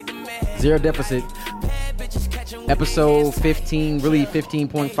Zero deficit. Episode 15, really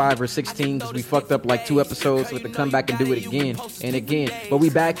 15.5 or 16, because we fucked up like 2 episodes, so we have to come back and do it again and again. But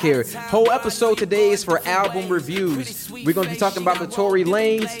we back here. Whole episode today is for album reviews. We're gonna be talking about the Tory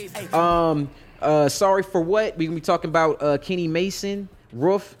Lanez. Sorry for What. We're gonna be talking about Kenny Mason,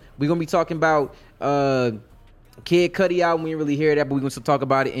 Ruff. We're gonna be talking about Kid Cudi album. We didn't really hear that, but we're going to talk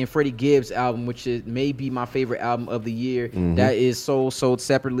about it. And Freddie Gibbs album, which is maybe my favorite album of the year. That is sold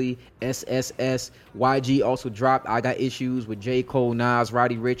separately. SSS. YG also dropped I Got Issues with J. Cole, Nas,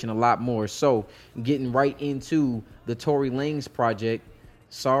 Roddy Ricch, and a lot more. So, getting right into the Tory Lanez project.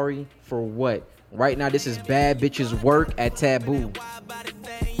 Sorry for What. Right now, this is Bad Bitches Work at Taboo.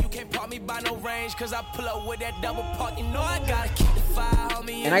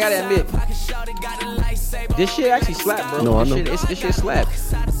 And I gotta admit, this shit actually slap, bro. No, I know. This shit slap.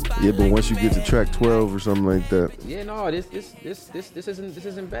 Yeah, but once you get to track 12 or something like that. Yeah, no, this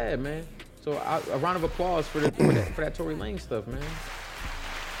isn't bad, man. So a round of applause for that Tory Lanez stuff, man.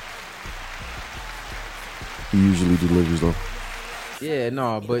 He usually delivers though. Yeah,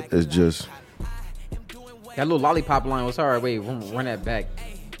 no, but it's just that little lollipop line was hard. Wait, run that back.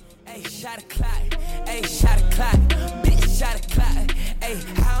 Hey, shot a clock. Hey, shot a clock. Bitch, shot a clock. Hey,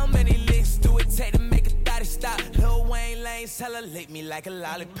 how many licks do it take to make a thotty stop? Lil Wayne Lane's tell her lick me like a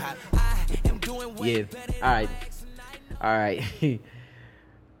lollipop. I am doing way better. All right.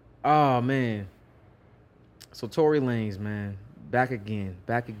 Oh man. So Tory Lanez, man, back again.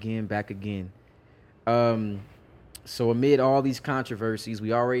 So amid all these controversies,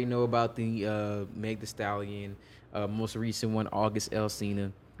 we already know about the Meg Thee Stallion, most recent one, August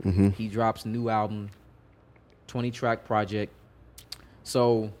Alsina. He drops a new album, 20-track project.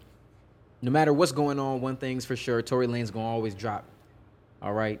 So no matter what's going on, one thing's for sure, Tory Lanez gonna always drop.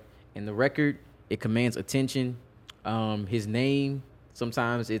 All right. And the record, it commands attention. His name,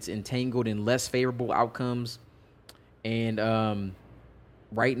 sometimes it's entangled in less favorable outcomes. And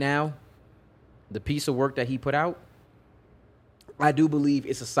right now, the piece of work that he put out, I do believe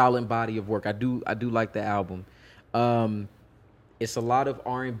it's a solid body of work. I do like the album. It's a lot of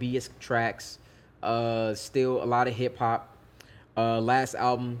R&B tracks, still a lot of hip hop. Last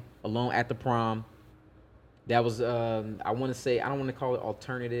album, Alone at the Prom, that was I want to say, I don't want to call it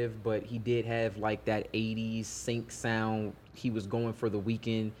alternative, but he did have like that 80s sync sound. He was going for The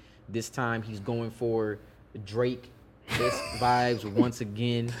Weeknd. This time he's going for Drake vibes once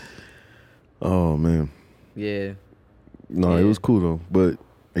again. Oh man. Yeah. No, yeah. It was cool though, but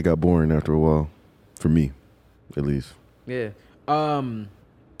it got boring after a while, for me, at least. Yeah.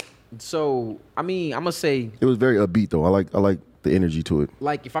 So I mean, I'm gonna say it was very upbeat though. I like the energy to it.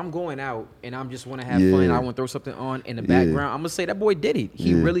 Like if I'm going out and I'm just want to have fun, I want to throw something on in the background. I'm gonna say that boy did it.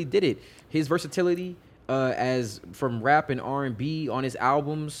 He really did it. His versatility, as from rap and R&B on his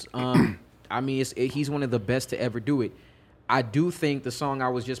albums. I mean, he's one of the best to ever do it. I do think the song I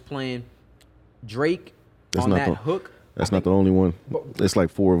was just playing, Drake, hook. That's not the only one. It's like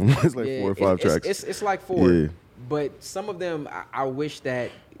 4 of them. It's like 4 or 5 tracks. It's like 4. Yeah. But some of them, I wish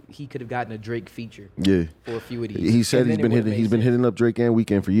that he could have gotten a Drake feature. Yeah. For a few of these. He said he's been hitting up Drake and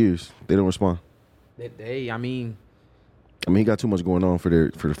Weeknd for years. They don't respond. I mean, he got too much going on for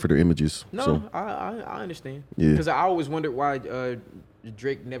their images. No, so. I understand. Yeah. Because I always wondered why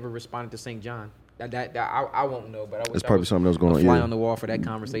Drake never responded to St. John. That I won't know, but I wish it's probably something else going on. Fly on the wall for that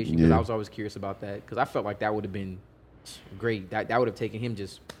conversation, because I was always curious about that, because I felt like that would have been great. That would have taken him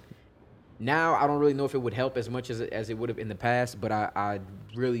just. Now I don't really know if it would help as much as it would have in the past, but I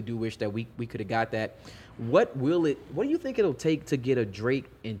really do wish that we could have got that. What do you think it'll take to get a Drake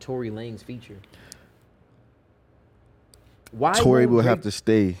and Tory Lanez feature? Why Tory will have to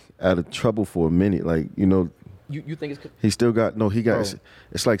stay out of trouble for a minute, like You think it's? He still got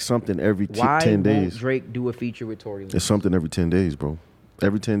it's like something every 10 days. Why won't Drake do a feature with Tory Lanez? It's something every 10 days, bro.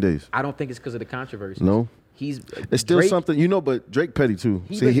 Every 10 days. I don't think it's because of the controversy. No. It's still Drake, something, but Drake petty too.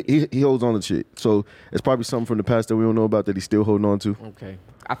 He holds on to shit. So it's probably something from the past that we don't know about that he's still holding on to. Okay.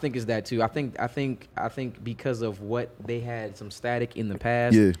 I think it's that too. I think because of what they had some static in the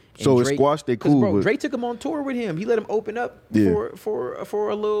past. Yeah. So Drake, it squashed they cool. Bro, Drake took him on tour with him. He let him open up for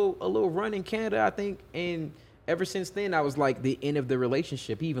a little run in Canada, I think. And ever since then, I was like the end of the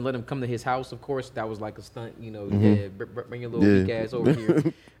relationship. He even let him come to his house. Of course, that was like a stunt. Bring your little weak ass over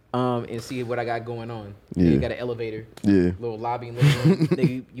here. And see what I got going on. Yeah. You got an elevator. Yeah. Little lobby and living room.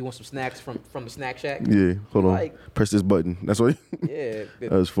 Nigga, you want some snacks from the snack shack? Yeah. Hold on. Press this button. That's what. Yeah.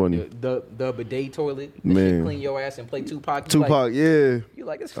 That was funny. The bidet toilet. Man. Shit clean your ass and play Tupac. Yeah. You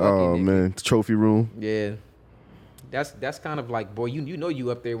like it's fucking. Oh nigga. man, the trophy room. Yeah. that's kind of like, boy, you know you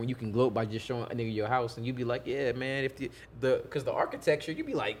up there when you can gloat by just showing a nigga your house, and you be like, yeah, man, if because the architecture, you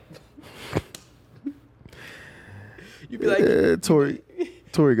be like, yeah,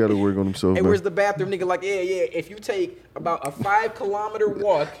 Tory got to work on himself. Hey, man. where's the bathroom, nigga? Like, yeah. If you take about a 5-kilometer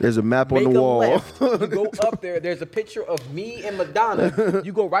walk, there's a map on the wall. Left, you go up there. There's a picture of me and Madonna.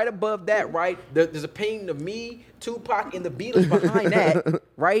 You go right above that, right? There's a painting of me, Tupac, and the Beatles behind that,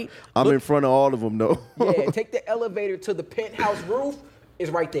 right? I'm in front of all of them, though. Yeah, take the elevator to the penthouse roof. It's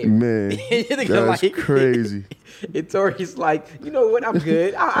right there. Man, that's like, crazy. And Tory's like, you know what? I'm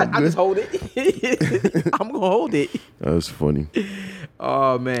good. I just hold it. I'm going to hold it. That's funny.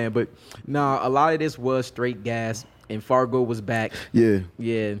 Oh, man. But, nah, a lot of this was straight gas. And Fargo was back. Yeah.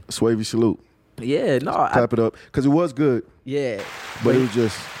 Yeah. Swavy salute. Yeah, no. Clap it up. Because it was good. Yeah. But it was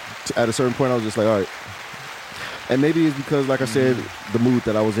just, at a certain point, I was just like, all right. And maybe it's because, like I said, the mood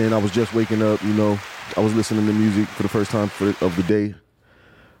that I was in, I was just waking up, you know. I was listening to music for the first time of the day.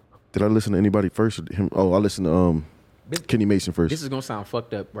 Did I listen to anybody first? Him? Oh, I listened to Kenny Mason first. This is going to sound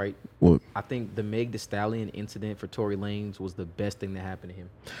fucked up, right? What? I think the Meg Thee Stallion incident for Tory Lanez was the best thing that happened to him.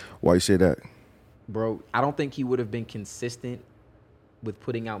 Why you say that? Bro, I don't think he would have been consistent with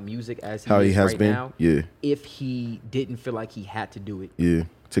putting out music as how he has right been now. Yeah. If he didn't feel like he had to do it. Yeah.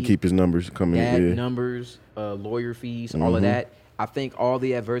 To keep his numbers coming in. Yeah. Numbers, lawyer fees, all of that. I think all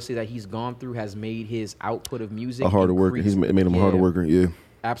the adversity that he's gone through has made his output of music a harder worker. He's made him a harder worker. Yeah.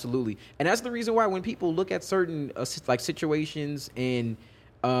 Absolutely. And that's the reason why when people look at certain like situations and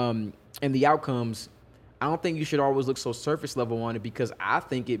the outcomes, I don't think you should always look so surface level on it, because I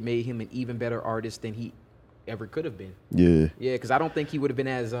think it made him an even better artist than he ever could have been. Yeah. Yeah, because I don't think he would have been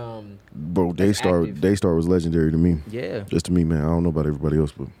as Bro, Daystar was legendary to me. Yeah. Just to me, man. I don't know about everybody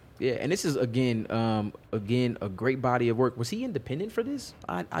else, but yeah, and this is again a great body of work. Was he independent for this?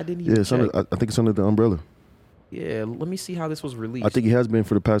 I didn't even check. I think it's under the umbrella. Yeah, let me see how this was released. I think he has been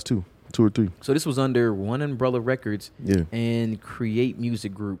for the past two or three. So this was under One Umbrella Records. Yeah. And Create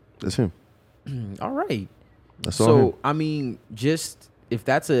Music Group. That's him. All right. That's all him. I mean, just if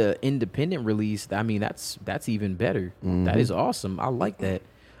that's an independent release, I mean that's even better. Mm-hmm. That is awesome. I like that.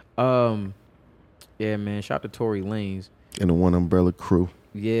 Yeah, man. Shout out to Tory Lanez and the One Umbrella crew.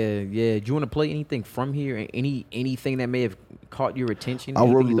 Yeah. Do you want to play anything from here? Anything that may have caught your attention? I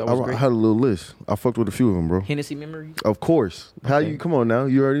had a little list. I fucked with a few of them, bro. Hennessy Memories? Of course. Okay. How you? Come on now.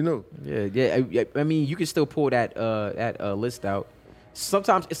 You already know. Yeah. I mean, you can still pull that list out.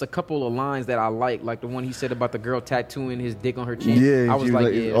 Sometimes it's a couple of lines that I like the one he said about the girl tattooing his dick on her chin. Yeah, I was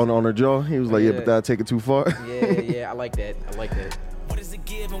like yeah. on her jaw. He was like, yeah, but that'll take it too far. Yeah. I like that. What is it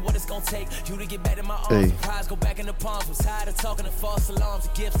give and what it's gonna take you to get back in my arms? Surprise, go back in the palms. Was tired of talking to false alarms,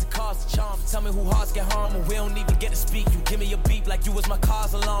 the gifts, the cause, the charms. Tell me who hearts get harmed when we don't even get to speak. You give me a beep like you was my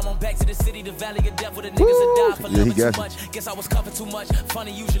car's alarm. I'm back to the city, the valley of death, where the niggas that die for loving too much. Guess I was covered too much.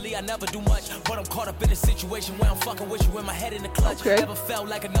 Funny, usually I never do much, but I'm caught up in a situation where I'm fucking with you with my head in the clutch. Okay. Never felt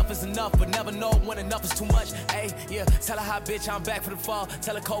like enough is enough, but never know when enough is too much. Hey, yeah, tell a hot bitch I'm back for the fall.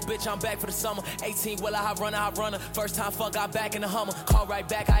 Tell a cold bitch I'm back for the summer. 18, well, I runner. First time fuck, got back in the Hummer. Call right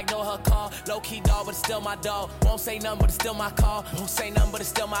back, I ignore her call. Low-key dog, but it's still my dog. Won't say nothing, but it's still my call. Won't say nothing, but it's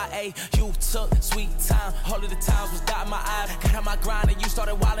still my A. You took sweet time. All of the times was dotting my eyes. Got on my grind and you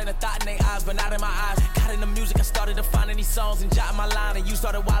started wilding a thought in their eyes, but not in my eyes. Got in the music, I started to find these songs and jotting my line. And you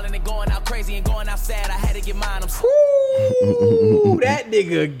started wilding and going out crazy and going out sad. I had to get mine. Ooh, that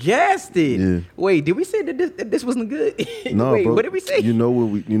nigga gassed it. Yeah. Wait, did we say that this wasn't good? No, wait, bro. What did we say? You know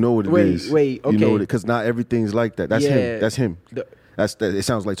what it is. Wait, okay. You know because not everything's like that. That's him. That's him. It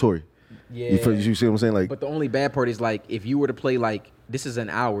sounds like Tory. Yeah. You see what I'm saying? Like, but the only bad part is like if you were to play like this is an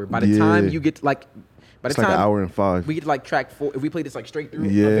hour. By the time you get like, it's like an hour and 5. We get like track 4. If we play this like straight through,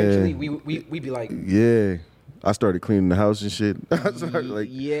 eventually we'd be like, yeah. I started cleaning the house and shit. I started like,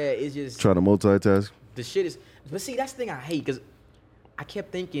 it's just trying to multitask. The shit is, but see, that's the thing I hate because I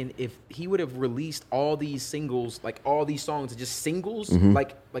kept thinking if he would have released all these singles, like all these songs, just singles,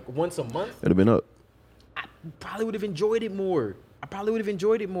 like once a month, it'd have been up. I probably would have enjoyed it more.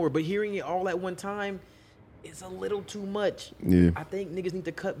 But hearing it all at one time is a little too much. Yeah. I think niggas need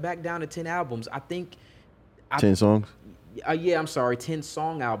to cut back down to 10 albums. 10 songs? Yeah, I'm sorry, 10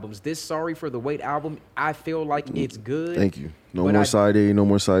 song albums. This Sorry for the Wait album, I feel like it's good. Thank you. No more side A, no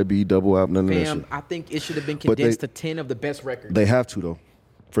more side B, double album, none of that shit. I think it should have been condensed to 10 of the best records. They have to, though,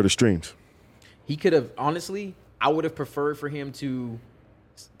 for the streams. He could have, honestly, I would have preferred for him to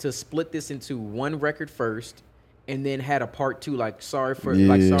split this into one record first and then had a part 2, like sorry for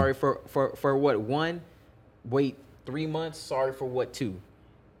what 1, wait 3 months, sorry for what 2,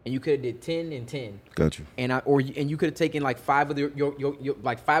 and you could have did 10 and 10. Got you. And you could have taken like 5 of your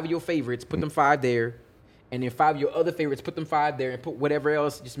 5 of your favorites, put them 5 there, and then 5 of your other favorites, put them 5 there and put whatever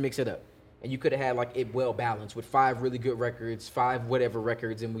else, just mix it up. And you could have had like it well balanced with 5 really good records, 5 whatever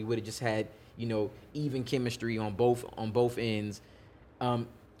records, and we would have just had, you know, even chemistry on both ends.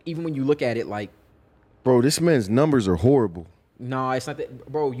 Even when you look at it, like, bro, this man's numbers are horrible. No, it's not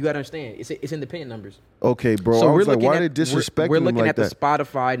that, bro. You gotta understand, it's independent numbers. Okay, bro. So I was like, why they disrespecting We're him looking like at that? the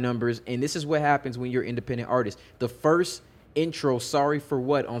Spotify numbers, and this is what happens when you're an independent artist. The first intro, "Sorry for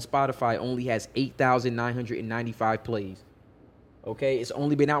What," on Spotify only has 8,995 plays. Okay, it's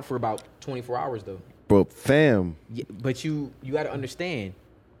only been out for about 24 hours though. Bro, fam. Yeah, but you gotta understand.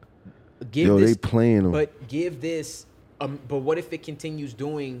 They playing them. But give this. But what if it continues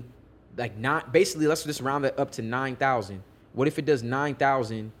doing, like, not basically? Let's just round it up to 9,000. What if it does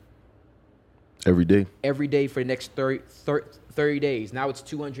 9,000 every day for the next 30 days? Now it's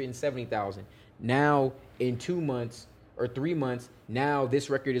 270,000. Now in 2 months or 3 months, now this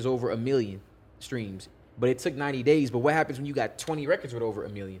record is over 1 million streams. But it took 90 days. But what happens when you got 20 records with over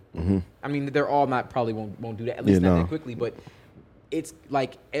 1 million? Mm-hmm. I mean, they're all probably won't do that, at least not that quickly. But it's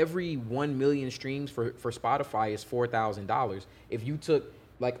like every 1 million streams for Spotify is $4,000. If you took,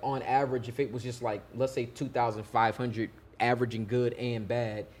 like, on average, if it was just like, let's say 2,500 averaging good and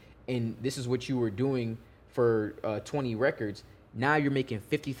bad, and this is what you were doing for 20 records, now you're making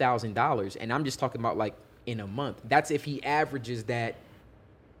 $50,000. And I'm just talking about like in a month. That's if he averages that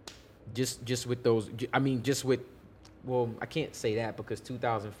just with those. I mean, just with, well, I can't say that because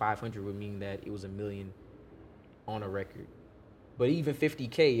 2,500 would mean that it was 1 million on a record. But even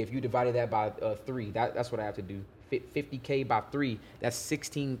 50K, if you divided that by 3, that's what I have to do. 50K by 3, that's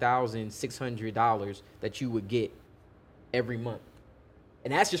 $16,600 that you would get every month.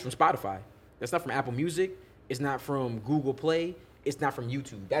 And that's just from Spotify. That's not from Apple Music. It's not from Google Play. It's not from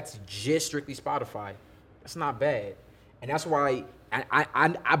YouTube. That's just strictly Spotify. That's not bad. And that's why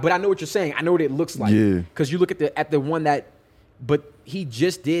but I know what you're saying. I know what it looks like. Yeah. Because you look at the one that, but he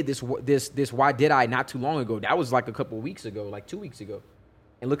just did this Why Did I not too long ago. That was like a couple of weeks ago, like 2 weeks ago.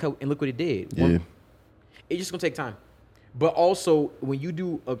 And look what it did. Yeah. It's just gonna take time. But also when you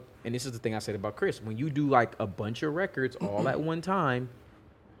do and this is the thing I said about Chris, when you do like a bunch of records all at one time,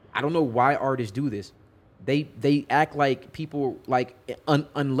 I don't know why artists do this. They act like people like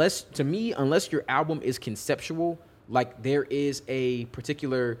unless your album is conceptual, like there is a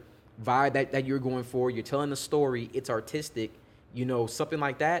particular vibe that you're going for, you're telling a story, it's artistic, you know, something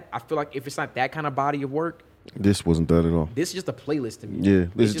like that. I feel like if it's not that kind of body of work, this wasn't that at all. This is just a playlist to me. Yeah,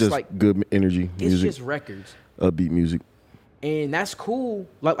 this is just like good energy music. It's just records, upbeat music, and that's cool.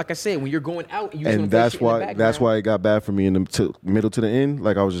 Like I said, when you're going out, and that's why it got bad for me in the middle to the end.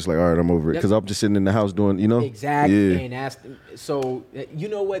 Like I was just like, all right, I'm over it because I'm just sitting in the house doing, you know, exactly. Yeah. And that's so you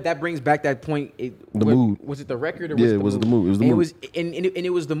know what that brings back that point. Mood. Was it the record or was it the mood? It was the mood. And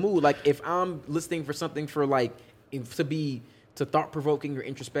it was the mood. Like if I'm listening for something for like to thought provoking or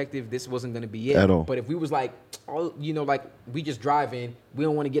introspective, this wasn't gonna be it at all. But if we was like, you know, like we just driving, we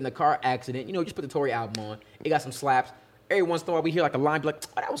don't want to get in a car accident, you know, just put the Tory album on. It got some slaps. Every once in a while, we hear like a line, be like,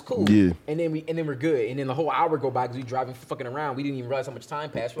 "Oh, that was cool," yeah. And then we're good. And then the whole hour go by because we driving fucking around. We didn't even realize how much time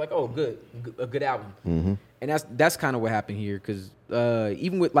passed. We're like, "Oh, good, a good album." Mm-hmm. And that's kind of what happened here because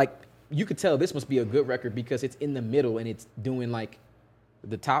even with like, you could tell this must be a good record because it's in the middle and it's doing like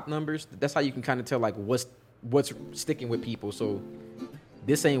the top numbers. That's how you can kind of tell like what's sticking with people. So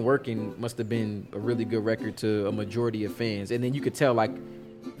this ain't working must have been a really good record to a majority of fans. And then you could tell like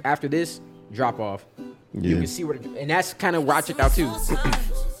after this drop off. Yeah. You can see what, and that's kind of where I checked out too.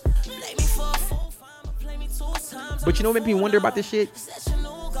 But you know what made me wonder about this shit?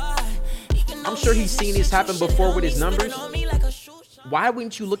 I'm sure he's seen this happen before with his numbers. Why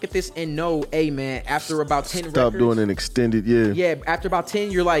wouldn't you look at this and know, hey man, after about 10 records, stop doing an extended, yeah, after about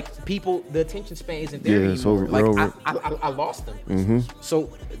 10, you're like, people, the attention span isn't there anymore. Like I lost them. Mm-hmm. So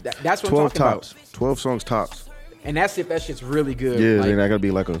that's what I'm talking tops. about. 12 songs tops. And that's if that shit's really good. Yeah, like, then I gotta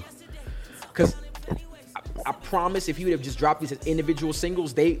be like because I promise if you would have just dropped these as individual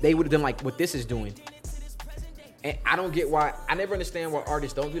singles, they would have done like what this is doing. And I don't get why. I never understand why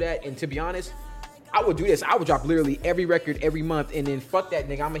artists don't do that. And to be honest, I would do this. I would drop literally every record every month, and then fuck that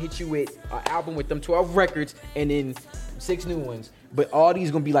nigga. I'm gonna hit you with an album with them 12 records and then 6 new ones. But all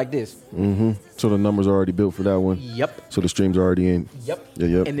these gonna be like this. Mm-hmm. So the numbers are already built for that one. Yep. So the streams are already in. Yep. Yeah,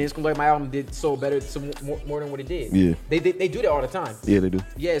 yep. And then it's gonna be like my album did so better, more than what it did. Yeah. They do that all the time. Yeah, they do.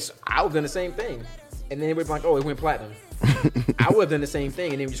 Yes, I would have done the same thing. And then it would be like, oh, it went platinum. I would have done the same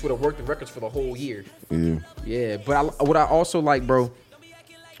thing, and then we just would have worked the records for the whole year. Yeah. Yeah, but what I also like, bro,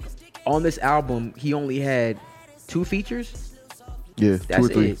 on this album, he only had 2 features. Yeah, That's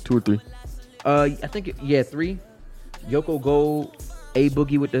 2 or 3. I think 3. Yoko Gold, A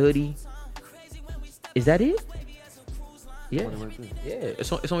Boogie with the Hoodie, Is that it? Yeah. Yeah,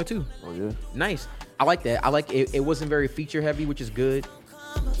 it's only 2. Oh, yeah. Nice. I like that. I like it. It wasn't very feature heavy, which is good.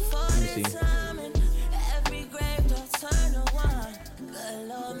 Let me see.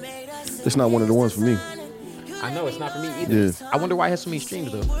 It's not one of the ones for me. I know it's not for me either. Yeah. I wonder why it has so many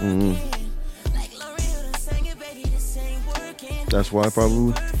streams though. That's why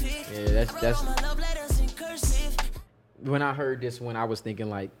probably. Yeah, that's. When I heard this one, I was thinking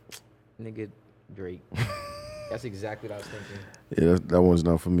like, nigga, Drake. That's exactly what I was thinking. Yeah, that one's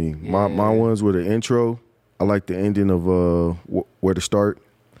not for me. Yeah. My ones were the intro. I like the ending of Where to Start.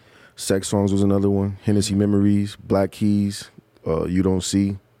 Sex Songs was another one. Hennessy Memories, Black Keys, You Don't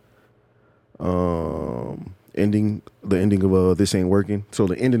See. The ending of This Ain't Working. So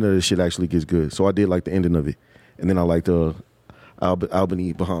the ending of this shit actually gets good. So I did like the ending of it. And then I liked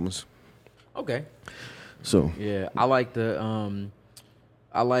Albany, Bahamas. Okay. So yeah, I like the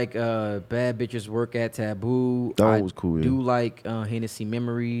Bad Bitches Work at Taboo. That one was cool. I Yeah. do like Hennessy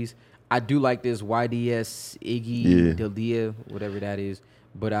Memories. I do like this YDS Iggy Delia, whatever that is.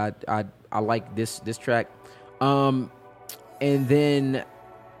 But I like this track. And then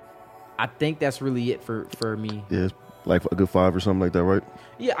I think that's really it for me. Yeah, it's like a good 5 or something like that, right?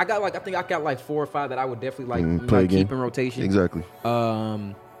 Yeah, I think I got like 4 or 5 that I would definitely play again. keep in rotation. Exactly.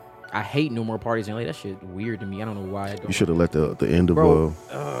 I hate No More Parties and Late. That shit weird to me. I don't know why. You should have let the end of Bro,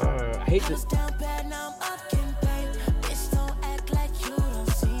 I hate this.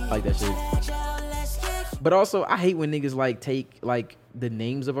 Like that shit. But also, I hate when niggas like take like the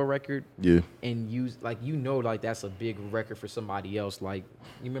names of a record and use like like that's a big record for somebody else. Like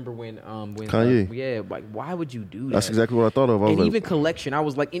you remember when Kanye? Like why would you do that? That's exactly what I thought of. And even Collection, I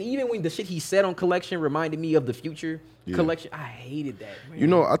was like, and even when the shit he said on Collection reminded me of the Future Collection, I hated that. Man. You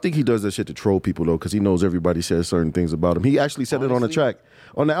know, I think he does that shit to troll people though, because he knows everybody says certain things about him. He actually said it on the track,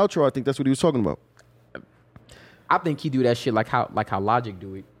 on the outro. I think that's what he was talking about. I think he do that shit like how Logic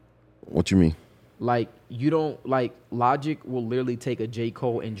do it. What you mean? Like you don't like Logic will literally take a J.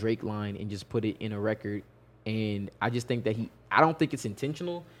 Cole and Drake line and just put it in a record, and I just think that I don't think it's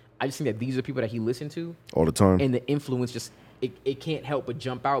intentional. I just think that these are people that he listened to all the time, and the influence just it can't help but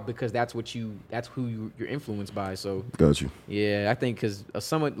jump out because that's who you're influenced by. So got you. Yeah, I think because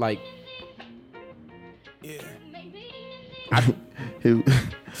someone like I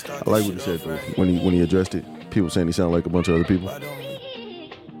like what he said though when he addressed it. People saying he sounded like a bunch of other people.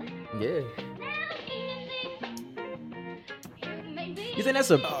 Yeah. You think is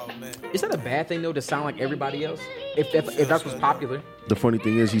that a bad thing though to sound like everybody else? If that's what's popular. The funny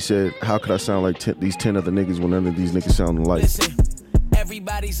thing is, he said, "How could I sound like these 10 other niggas when none of these niggas sound alike?"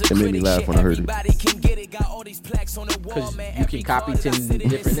 It made me laugh when I heard it. Because you can copy 10 different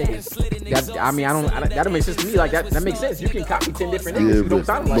niggas. That don't make sense to me. Like that makes sense. You can copy 10 different niggas who don't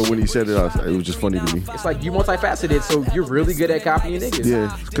sound like. But when he said it, it was just funny to me. It's like you multifaceted, so you're really good at copying niggas.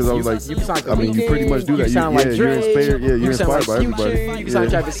 Yeah, because I was like, you can sound like you pretty much do that. You sound like Drake. You're inspired. Yeah, you're inspired by Future, everybody. you can sound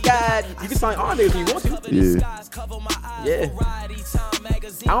Travis Scott. You can sound all niggas if you want to. Yeah.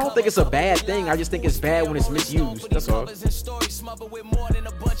 I don't think it's a bad thing. I just think it's bad when it's misused. That's all. I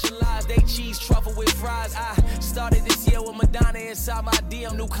started this year with Madonna inside my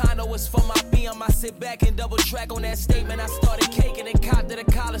DM. New condo was for my BM. I sit back and double track on that statement. I started caking and copped at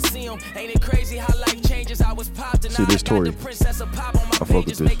the Coliseum. Ain't it crazy how life changes? I was popped and I got the princess of pop on my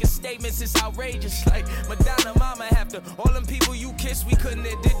pages making statements. It's outrageous. Like Madonna, mama, after all them people you kissed, we couldn't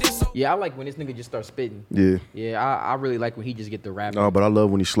have did this. Yeah, I like when this nigga just starts spitting. Yeah, I really like when he just get the rap. No, but I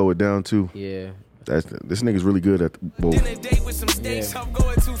love when he slow it down too. Yeah. This nigga's really good at both.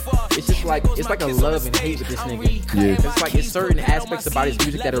 It's just like it's like a love and hate with this nigga. Yeah. It's like it's certain aspects about his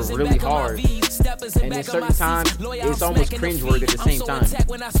music that are really hard, and at certain times it's almost cringeworthy at the same time.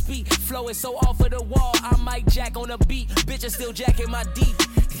 When I speak, flow is so off of the wall. I might jack on a beat, bitches still jacking my deep.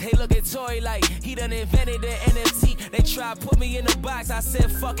 They look at Tory like he done invented the NFT. They try to put me in a box. I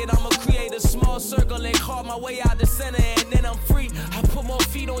said fuck it, I'ma create a small circle and carve my way out the center, and then I'm free. I put more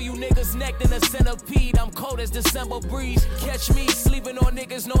feet on you niggas' neck than a centipede. I'm cold as December breeze. Catch me sleeping on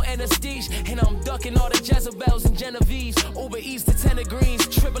niggas, no anesthesia, and I'm ducking all the Jezebels and Genevieves. Uber East to 10 degrees,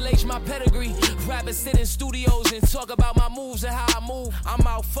 Triple H my pedigree. Rappers sit in studios and talk about my moves and how I move. I'm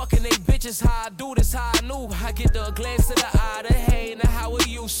out fucking they bitches, how I do this, how I knew. I get the glance to the eye, the hey, and the how are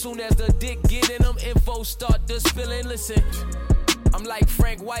you? Soon as the dick get in them, info start to spilling. Listen, I'm like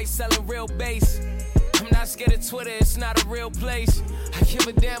Frank White selling real bass. I'm not scared of Twitter, it's not a real place. I give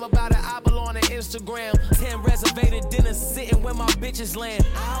a damn about an apple on an Instagram. 10 reservated dinners sitting where my bitches land.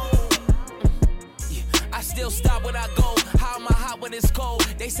 I still stop when I go. How am I hot when it's cold?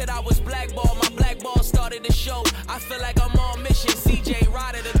 They said I was blackballed. My blackball started to show. I feel like I'm on mission. CJ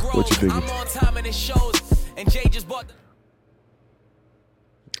Ryder the Grove. I'm on time and it shows. And Jay just bought the...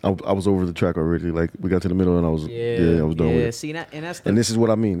 I was over the track already. Like, we got to the middle and I was I was done with it. See, and that's and this is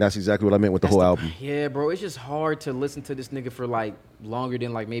what I mean. That's exactly what I meant with the whole album. Yeah, bro. It's just hard to listen to this nigga for like longer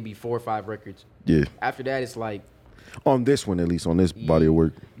than like maybe 4 or 5 records. Yeah. After that, it's like on this one, at least on this body of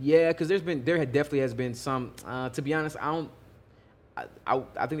work. Yeah, because there definitely has been some. To be honest, I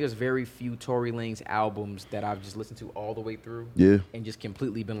think there's very few Tory Lanez albums that I've just listened to all the way through. Yeah. And just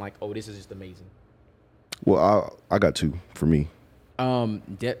completely been like, oh, this is just amazing. Well, I got 2 for me. Alone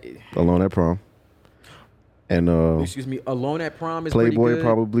at Prom. And Alone at Prom is Playboy pretty good.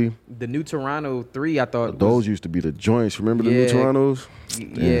 Probably. The New Toronto 3, I thought those used to be the joints. Remember the New Torontos?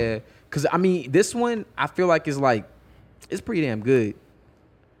 Yeah. Because I mean, this one I feel like is like it's pretty damn good.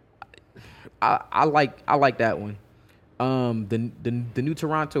 I like that one. The New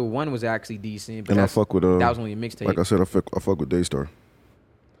Toronto 1 was actually decent. But and I fuck with that was only a mixtape. Like I said, I fuck with Daystar.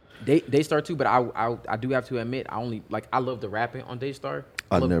 Daystar too, but I do have to admit I love the rapping on Daystar.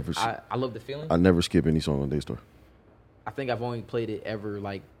 I love the feeling. I never skip any song on Daystar. I think I've only played it ever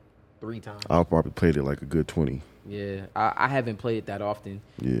like 3 times. I've probably played it like a good 20. Yeah, I haven't played it that often.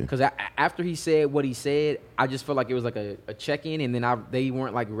 Yeah, because after he said what he said, I just felt like it was like a check-in, and then they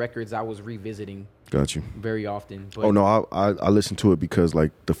weren't like records I was revisiting. Got you. Very often. But oh no, I listened to it because like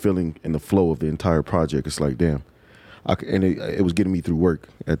the feeling and the flow of the entire project. It's like damn. It was getting me through work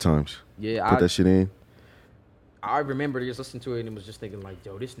at times. Yeah, put that shit in. I remember just listening to it and was just thinking like,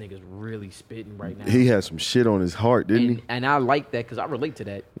 yo, this nigga's really spitting right now. He had some shit on his heart, didn't he? And I like that because I relate to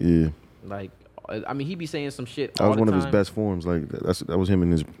that. Yeah. Like, I mean, he be saying some shit. That was one of his best forms. Like that was him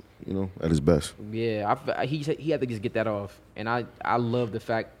in his, at his best. Yeah, he had to just get that off, and I love the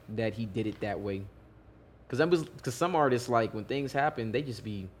fact that he did it that way. Because some artists, like when things happen, they just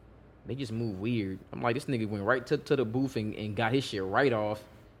move weird. I'm like, this nigga went right to the booth and got his shit right off,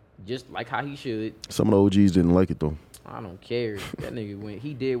 just like how he should. Some of the OGs didn't like it though. I don't care. That nigga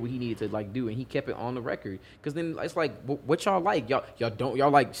he did what he needed to like do, and he kept it on the record. Cause then it's like, what y'all like?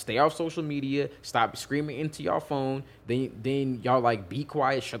 Y'all like stay off social media, stop screaming into y'all phone. Then y'all like be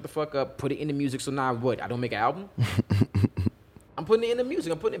quiet, shut the fuck up, put it in the music. So now what? I don't make an album. I'm putting it in the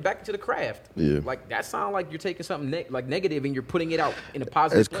music. I'm putting it back into the craft. Yeah. Like that sound like you're taking something negative and you're putting it out in a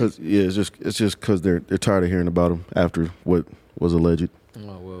positive place. It's just because they're tired of hearing about him after what was alleged.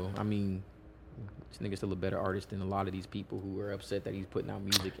 Oh well, I mean, this nigga's still a better artist than a lot of these people who are upset that he's putting out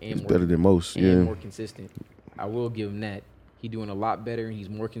music and he's better than most. And more consistent. I will give him that. He's doing a lot better and he's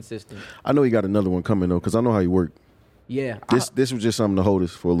more consistent. I know he got another one coming though, because I know how he worked. Yeah. This was just something to hold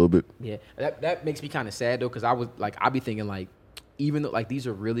us for a little bit. Yeah. That makes me kind of sad though, because I be thinking like, even though like these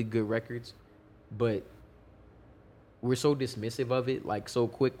are really good records, but we're so dismissive of it like so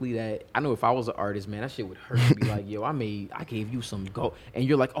quickly that I know if I was an artist, man, that shit would hurt to be like, yo, I gave you some go, and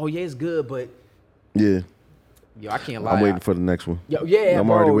you're like, oh yeah, it's good, but yeah, yo, I can't lie. I'm waiting for the next one. Yo, yeah, I'm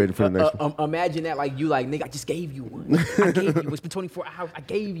already waiting for the next one. Imagine that, like you like, nigga, I just gave you one. I gave you. It's been 24 hours. I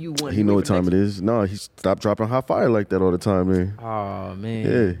gave you one. He know what time it is. No, he stopped dropping hot fire like that all the time, man. Oh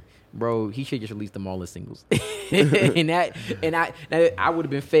man. Yeah. Bro, he should just release them all as singles. and I would have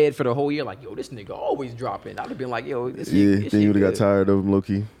been fed for the whole year. Like, yo, this nigga always dropping. I'd have been like, yo, this shit, then you would have got tired of him, low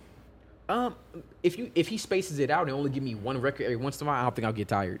key. If he spaces it out and only give me one record every once in a while, I don't think I'll get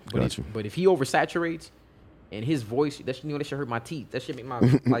tired. But if he oversaturates and his voice, that should hurt my teeth. That should make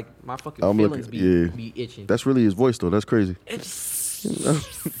my my fucking feelings be itching. That's really his voice though. That's crazy.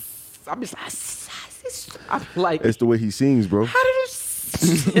 I'm like, it's the way he sings, bro. How did it?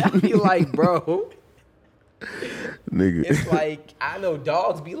 I be like, bro, nigga. It's like I know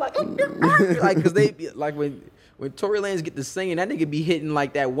dogs be like, like because they be like when Tory Lanez get to singing, that nigga be hitting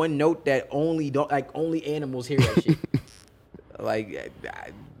like that one note that only animals hear that shit. Like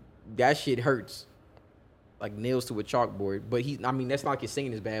that shit hurts, like nails to a chalkboard. But that's not like his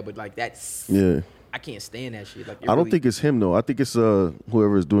singing is bad, but like that's I can't stand that shit. Like I don't think it's him though. I think it's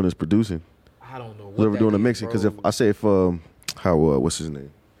whoever is doing his producing. I don't know whoever doing the mixing. Because if I say what's his name?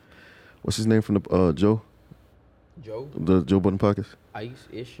 What's his name from the Joe? Joe? The Joe Budden podcast?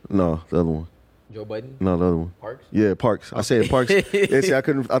 Ice-ish? No, the other one. Joe Budden? No, the other one. Parks? Yeah, Parks. I said Parks. See, I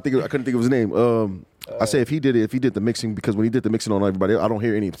couldn't think of his name. I say if he did the mixing, because when he did the mixing on everybody, I don't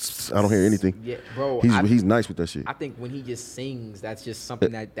hear anything. Yeah, bro. He's nice with that shit. I think when he just sings, that's just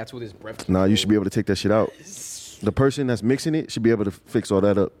something that's what his breath. Nah, you should be able to take that shit out. The person that's mixing it should be able to fix all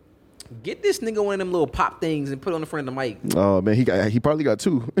that up. Get this nigga one of them little pop things and put it on the front of the mic. Oh man, he probably got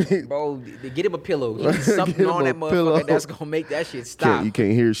 2. Bro, get him a pillow. He needs something on that motherfucker pillow. that's gonna make that shit stop. You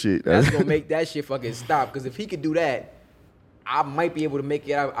can't hear shit. That's gonna make that shit fucking stop. Because if he could do that, I might be able to make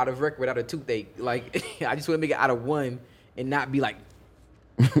it out of record without a toothache. Like, I just want to make it out of one and not be like,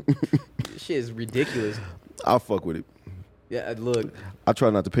 this shit is ridiculous. I'll fuck with it. Yeah, look. I try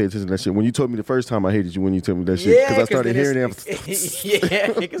not to pay attention to that shit. When you told me the first time, I hated you when you told me that shit. Because I started hearing it.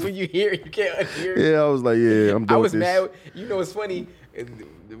 Yeah, because when you hear it, you can't unhear it. Yeah, I was like, yeah, I'm done with this. I was mad. You know what's funny?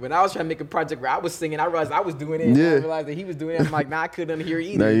 When I was trying to make a project where I was singing, I realized I was doing it. And I realized that he was doing it. I'm like, nah, I couldn't unhear it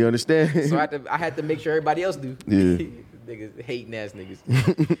either. Now you understand. So I had to make sure everybody else do. Yeah. Niggas, hating ass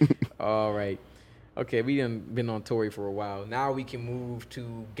niggas. All right. Okay, we done been on Tory for a while. Now we can move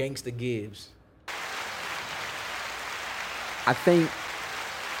to Gangsta Gibbs. I think...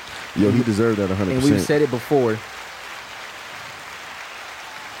 Yo, he deserved that 100%. And we've said it before.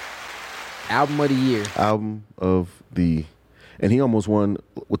 Album of the year. Album of the... And he almost won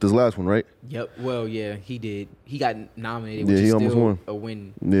with his last one, right? Yep. Well, yeah, he did. He got nominated, Yeah, which he is almost still won. a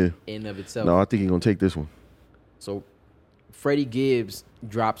win in of itself. No, I think he's going to take this one. So, Freddie Gibbs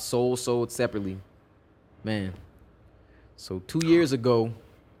dropped Soul Sold Separately. Man. So, 2 years ago,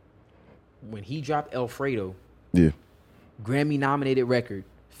 when he dropped Alfredo, Yeah. Grammy-nominated record,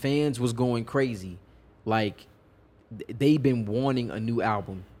 fans was going crazy. Like, they've been wanting a new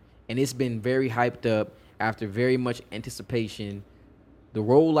album. And it's been very hyped up after very much anticipation. The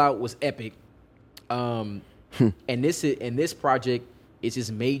rollout was epic. And this project is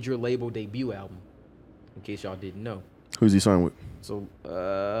his major label debut album, in case y'all didn't know. Who's he signed with? So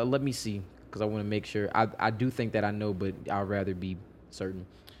let me see, because I want to make sure. I do think that I know, but I'd rather be certain.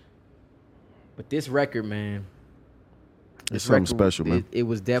 But this record, man. It's something special, man. It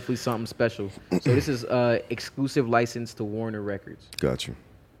was definitely something special. So this is exclusive license to Warner Records. Gotcha.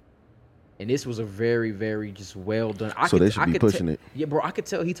 And this was a very, very just well done. They should be pushing it. Yeah, bro, I could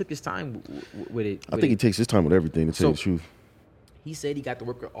tell he took his time with it. I think he takes his time with everything, to tell you the truth. He said he got to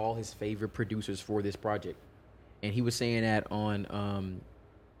work with all his favorite producers for this project. And he was saying that on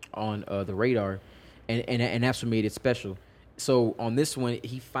the Radar. And that's what made it special. So on this one,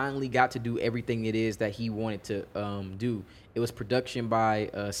 he finally got to do everything it is that he wanted to do. It was production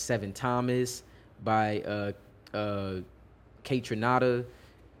by Seven Thomas, by K Trinata.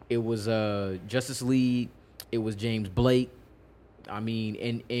 It was Justice League. It was James Blake. I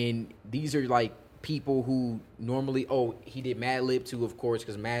mean, and these are like people who normally. Oh, he did Mad Lib too, of course,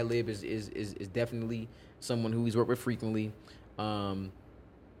 because Mad Lib is definitely someone who he's worked with frequently.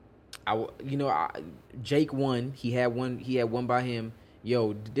 Jake won. He had one by him.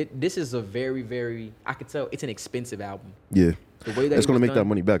 Yo, this is a very, very. I could tell it's an expensive album. Yeah, the way that it's gonna make that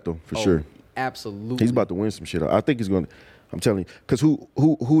money back though, for sure. Absolutely, he's about to win some shit. I think he's gonna. I'm telling you, because who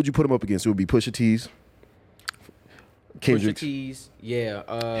would you put him up against? It would be Pusha T's, Kendrick, Pusha T's,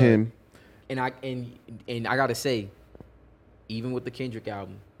 yeah, him, and I gotta say, even with the Kendrick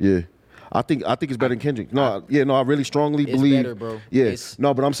album, yeah, I think it's better than Kendrick. I really strongly believe. It's better, bro. Yeah,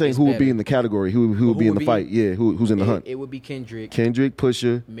 but I'm saying who would be in the category? Who would be in the fight? Yeah, who's in the hunt? It would be Kendrick,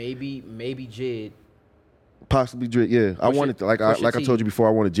 Pusha, maybe Jid. Possibly Jid, yeah. I wanted to, like I told you before,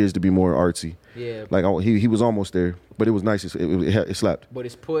 I wanted Jizz to be more artsy. Yeah. Like he was almost there, but it was nice. It slapped. But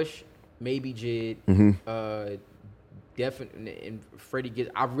it's Push, maybe Jid, definitely, and Freddie Gibbs.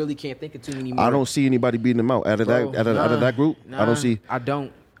 I really can't think of too many more. I don't see anybody beating him out out of that group. Nah, I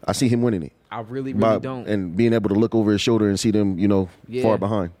don't. I see him winning it. I really don't. And being able to look over his shoulder and see them, far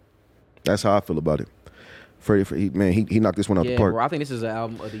behind. That's how I feel about it. Freddie, man, he knocked this one out the park. Bro, I think this is an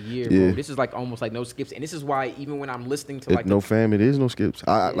album of the year, bro. This is like almost like no skips. And this is why even when I'm listening to like... it is no skips.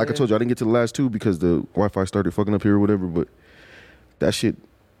 Like I told you, I didn't get to the last two because the Wi-Fi started fucking up here or whatever, but that shit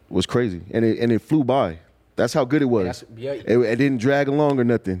was crazy. And it flew by. That's how good it was. It didn't drag along or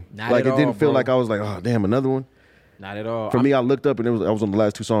nothing. It didn't feel like I was like, oh, damn, another one. Not at all. For me, I looked up and I was on the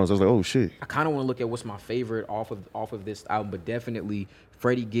last two songs. I was like, oh, shit. I kind of want to look at what's my favorite off of this album, but definitely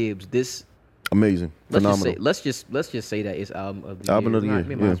Freddie Gibbs. This... Amazing, phenomenal. Let's just say that it's album of the year. Album of the year.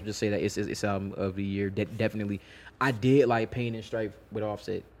 Maybe might as well just say that it's album of the year. Definitely, I did like Pain and Strife with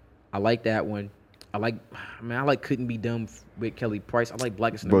Offset. I like that one. I like Couldn't Be Done with Kelly Price. I like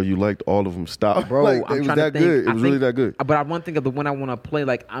Black and Snow. Bro, you liked all of them. Stop, bro. It was that good. It was really that good. But I want to think of the one I want to play.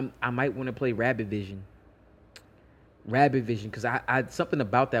 Like I might want to play Rabbit Vision. Because I something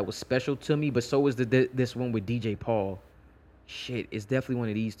about that was special to me. But so was this one with DJ Paul. Shit, it's definitely one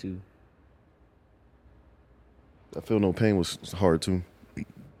of these two. I Feel No Pain was hard too.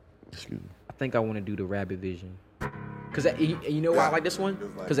 Excuse me. I think I want to do the Rabbit Vision. Cause you know why I like this one?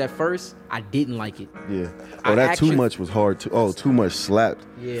 Cause at first I didn't like it. Yeah. Oh, that Too Much was hard too. Oh, Too Much slapped.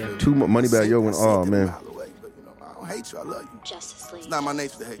 Yeah. Too Much Moneybagg Yo went. Oh man. I don't hate you. I love you. Justice League. It's not my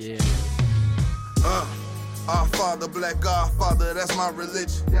nature to hate you. Yeah. Our Father, Black Godfather, that's my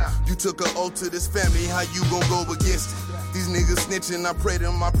religion. You took an oath to this family, how you gon' go against it? These niggas snitching, I pray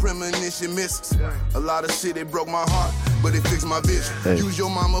that my premonition misses. A lot of shit, it broke my heart, but it fixed my vision. Hey. Use your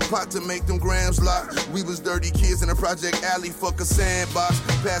mama pot to make them grams lock. We was dirty kids in a Project Alley, fuck a sandbox.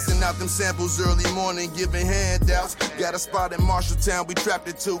 Passing out them samples early morning, giving handouts. Got a spot in Marshalltown, we trapped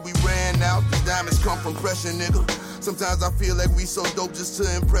it till we ran out. These diamonds come from pressure, nigga. Sometimes I feel like we so dope just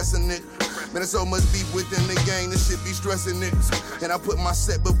to impress a nigga. Man, there's so much beef within the gang, this shit be stressing niggas. And I put my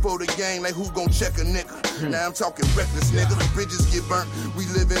set before the gang, like who gon' check a nigga? Now I'm talking reckless, nigga. Bridges get burnt, we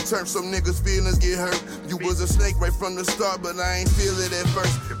live in terms, some niggas' feelings get hurt. You was a snake right from the start, but I ain't feel it at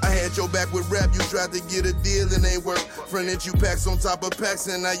first. I had your back with rap, you tried to get a deal and ain't work. Fronted you packs on top of packs,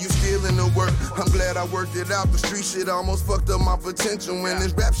 and now you stealing the work. I'm glad I worked it out, the street shit almost fucked up my potential. When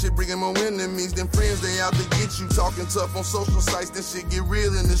this rap shit bringing more enemies than friends, they out to get you. Talking tough on social sites, then shit get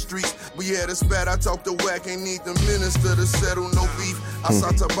real in the streets. We had a spat, I talked to whack, ain't need the minister to settle no beef. I saw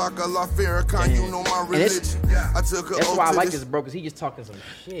Tabaka La Farrakhan, you know my religion. I took a That's oath why I to like this. this, bro, because he just talking some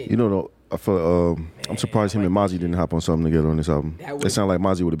shit. You know, though, I feel I'm surprised him and Mozzie didn't hop on something together on this album. It sounded like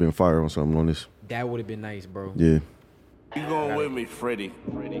Mozzie would have been fire on something on this. That would have been nice, bro. Yeah. You going with me, Freddie?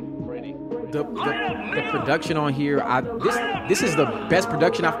 The production on here, this is the best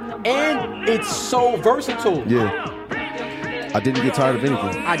production and it's so versatile. Yeah. I didn't get tired of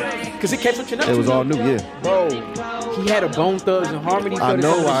anything. Because it kept switching up. It was all new, yeah. Bro, he had a Bone Thugs and Harmony. I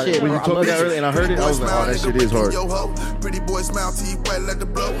know. Shit, when you bro. told me that earlier and I heard it, I was like, oh, that shit is hard. Pretty boy smile, teeth white like the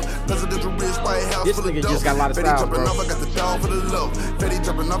blow. Presidential wrist, white house This full of nigga dope. just got a lot of Freddie style, jumping bro. off, I got the dog for the low. Freddie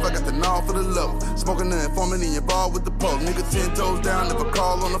jumping off, I got the gnaw for the low. Smoking the informant in your ball with the pole. Nigga 10 toes down, never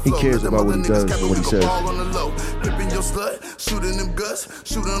call on the floor. cares about what he does and what he says. On the low. Pippin' your slut, shooting them guts.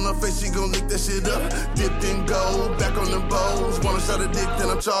 Shooting on her face, she gon' lick that shit up. Dipped in gold, back on the bows. Wanna shot a dick, then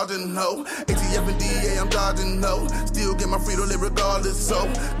I'm charging no. ATF and DA, I'm dodging no. Still get my freedom live regardless,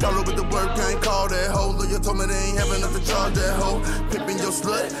 so dollar with the work, I ain't call that hoe. Lawyer told me they ain't have enough to charge that hoe. Pippin' your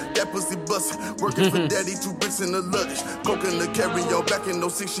slut, that pussy bust. Working for daddy, 2 bricks in the luggage. Coke in the carry, yo, back in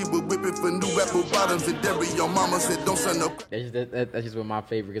 06, she would whip it for new apple bottoms and dairy. Your mama said, don't send no. That's just one of my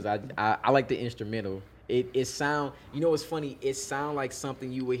favorite because I like the instrumental. It sound, you know what's funny? It sound like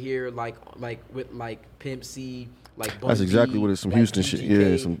something you would hear like with like Pimp C, like Bun That's exactly B, what it's, some like Houston shit.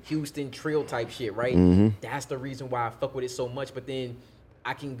 UGK, Yeah, some Houston trill type shit, right? Mm-hmm. That's the reason why I fuck with it so much. But then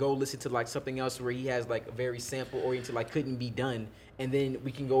I can go listen to like something else where he has like a very sample oriented, like Couldn't Be Done, and then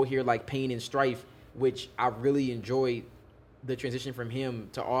we can go hear like Pain and Strife, which I really enjoyed the transition from him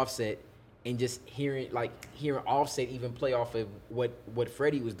to Offset. And just hearing Offset even play off of what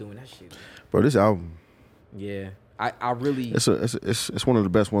Freddie was doing, that shit. bro. This album, Yeah, I really. it's one of the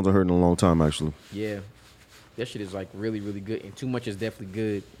best ones I heard in a long time, actually. Yeah, that shit is like really really good, and Too Much is definitely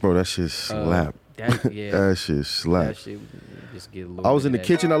good. Bro, that shit slap. That shit slap. That shit just get a little. I was in the bit of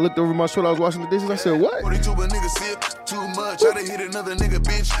kitchen. I looked over my shoulder. I was washing the dishes. I said, "What?" 42, a nigga sip too much. I done hit another nigga,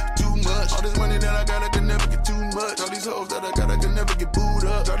 bitch, too much. All this money that I got, I can never get too much. All these hoes that I got, I can never get booed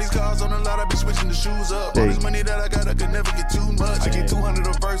up. All these cars on the lot, I be switching the shoes up. All this money that I got, I can never get too much. I get 200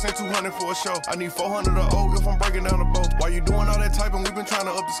 a verse and 200 for a show. I need 400 a O if I'm breaking down the boat. While you doing all that typing, we been trying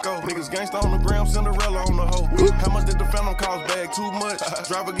to up the scope. Niggas gangsta on the gram, Cinderella on the hoe. How much did the phantom cost bag? Too much.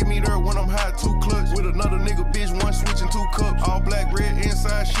 Driver give me there when I'm high, 2 clutch. With another nigga, bitch, 1 switch and 2 cups. All black, red,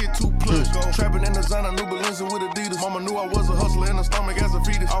 inside shit, 2 plugs. Go trapping in the Zana, new Balenci with Adidas. Mama knew I was a hustler in the stomach as a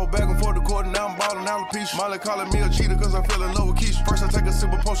fetus. I was back and forth the court and now I'm ballin' alopecia. Molly calling me a cheater cause I fell in love with Keisha. First I take a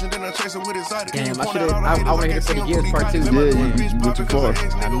sip of potion, then I chase it with exotic. Damn, I wanna hear the Freddie Gibbs part 2. Yeah, you went too far.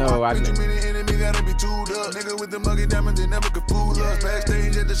 I know. Nigga with the muggy diamonds, they never could fool us.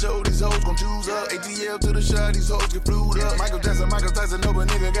 Backstage at the show, these hoes gon' choose up. ATL to the shot, these hoes get flued up. Michael Jackson, Michael Tyson, no, but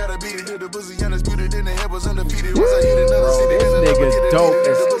nigga gotta beat it. Till the pussy undisputed, then the head was undefeated. Once I hit another city, This nigga dope.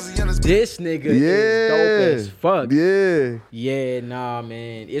 This nigga is dope as fuck. Yeah. Yeah, nah,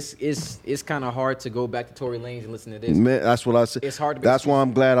 man. It's kind of hard to go back to Tory Lanez and listen to this. Man, that's what I said. It's hard to. That's why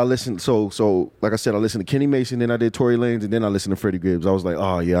I'm glad I listened. So like I said, I listened to Kenny Mason, then I did Tory Lanez, and then I listened to Freddie Gibbs. I was like,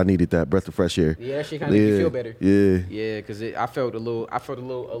 oh yeah, I needed that breath of fresh air. Yeah, that shit kind of make you feel better. Yeah. Yeah, because I felt a little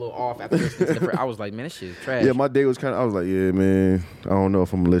off after listening to I was like, man, that shit is trash. Yeah, my day was I was like, yeah, man, I don't know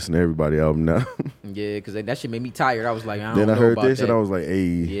if I'm gonna listen to everybody album now. Yeah, because that shit made me tired. I was like, I don't then know I heard about this that. and I was like, hey.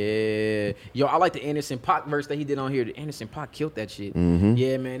 Yeah. Yo, I like the Anderson .Paak verse that he did on here. The Anderson .Paak killed that shit. Mm-hmm.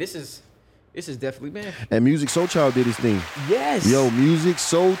 Yeah, man, this is definitely, man. And Music Soul Child did his thing. Yes. Yo, Music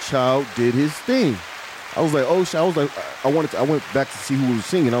Soul Child did his thing. I was like, oh shit. I was like, I went back to see who was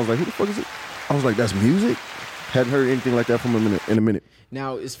singing. I was like, who the fuck is it? I was like, that's music. Hadn't heard anything like that from him in a minute.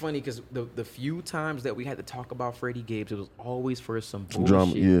 Now it's funny because the few times that we had to talk about Freddie Gibbs, it was always for some bullshit.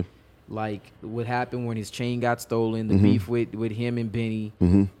 Drama, yeah. Like what happened when his chain got stolen, the beef with him and Benny,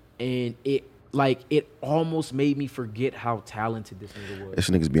 and it almost made me forget how talented this nigga was. This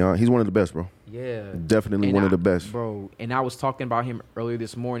nigga's beyond. He's one of the best, bro. Yeah, definitely one of the best, bro. And I was talking about him earlier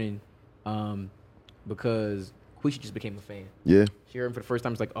this morning, because Quisha just became a fan. Yeah. She heard him for the first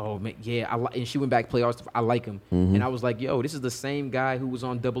time. It's like, oh man, yeah. And she went back to play all stuff. I like him. And I was like, yo, this is the same guy who was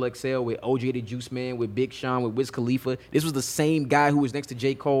on Double XL with OJ the Juice Man, with Big Sean, with Wiz Khalifa. This was the same guy who was next to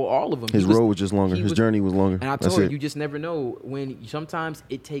J. Cole. All of them. His road was just longer. His journey was longer. And I told her, you just never know when sometimes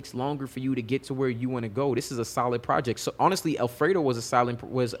it takes longer for you to get to where you want to go. This is a solid project. So honestly, Alfredo was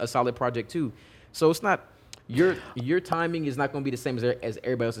a solid project too. So it's not your timing is not going to be the same as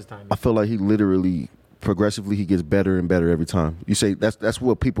everybody else's timing. I feel like he literally progressively he gets better and better every time. You say that's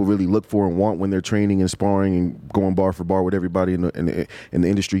what people really look for and want when they're training and sparring and going bar for bar with everybody in the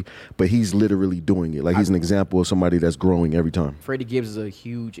industry. But he's literally doing it. Like he's an example of somebody that's growing every time. Freddie Gibbs is a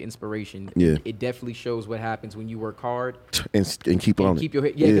huge inspiration. Yeah, it definitely shows what happens when you work hard and keep on keep your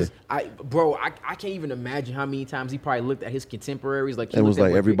head. Yeah, because I can't even imagine how many times he probably looked at his contemporaries like it was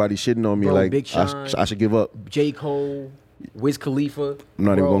like everybody shitting on me, bro, like Big Sean, I should give up. J. Cole, Wiz Khalifa. I'm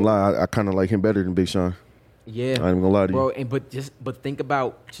not even gonna lie. I kind of like him better than Big Sean. Yeah, I ain't gonna lie to you, bro. But think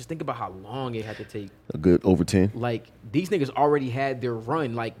about how long it had to take. A good over 10. Like these niggas already had their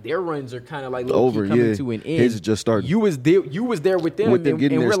run. Like their runs are kind of like over, coming to an end. His is just starting. You was there with them, and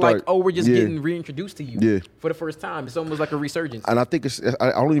we're like, oh, we're just getting reintroduced to you. Yeah. For the first time. It's almost like a resurgence. And I think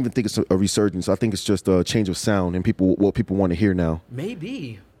I don't even think it's a resurgence. I think it's just a change of sound and what people want to hear now.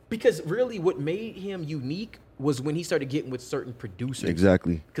 Maybe. Because really what made him unique was when he started getting with certain producers.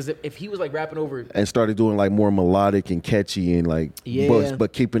 Exactly. Because if he was like rapping over and started doing like more melodic and catchy and like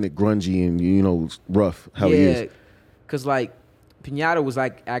but keeping it grungy and rough how he is. Because like Pinata was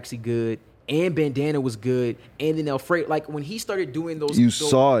like actually good and Bandana was good and then Alfredo, like when he started doing those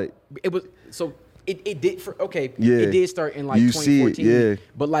saw it. It was so it did it did start in like you 2014. See it, yeah.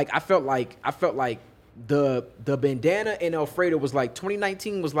 But like I felt like the Bandana and Alfredo was like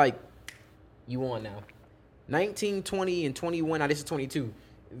 2019 was like you on now. 19, 20, and 21. Now this is 22.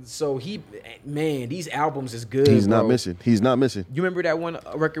 So these albums is good. He's not missing. You remember that one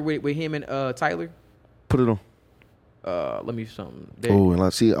record with him and Tyler? Put it on. Let me something. Oh, and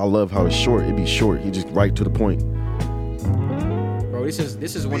I love how it's short. It be short. He just right to the point. Bro, this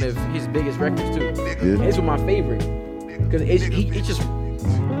is one of his biggest records too. Yeah. It's one of my favorite because it's just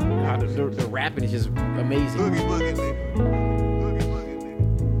the rapping is just amazing.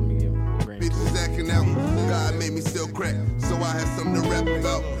 Bitches acting out, God made me still crack, so I had something to rap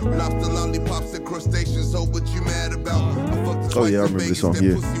about. Lobster lollipops and crustaceans, so what you mad about? I remember this song,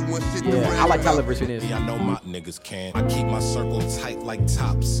 yeah, I like Tyler versus this. Yeah, I know my niggas can. I keep my circle tight like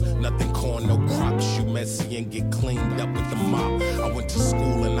tops. Nothing corn, no crops. You messy and get cleaned up with the mop. I went to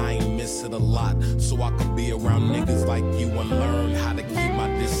school and I ain't miss it a lot, so I could be around niggas like you and learn how to keep my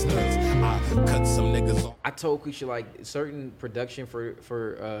distance. I cut some niggas off. I told Quisha like certain production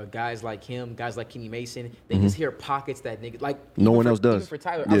for guys like him, guys like Kenny Mason, they just hear pockets that niggas like no one else does. Even for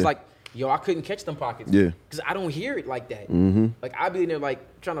Tyler, I was like, yo, I couldn't catch them pockets. Yeah, because I don't hear it like that. Like I be in there like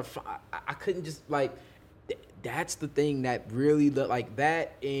trying to. I couldn't just like. That's the thing that really like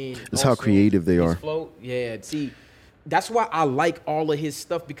that and. That's how creative they are. Flow, yeah. See, that's why I like all of his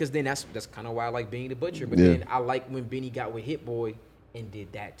stuff because then that's kind of why I like Benny the Butcher. But then I like when Benny got with Hit Boy and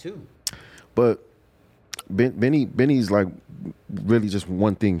did that too. But Benny's like really just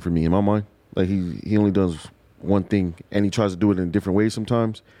one thing for me in my mind. Like he only does one thing and he tries to do it in different ways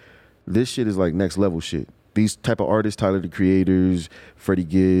sometimes. This shit is like next level shit. These type of artists, Tyler the Creators, Freddie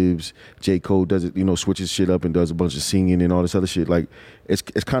Gibbs, J. Cole does it, switches shit up and does a bunch of singing and all this other shit. Like it's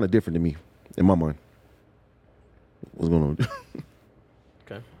kind of different to me in my mind. What's going on?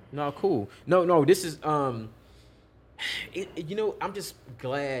 Okay. No, cool. No, this is I'm just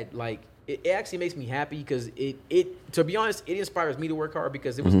glad like it actually makes me happy because it to be honest, it inspires me to work hard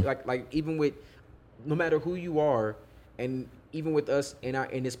because it was like even with no matter who you are and even with us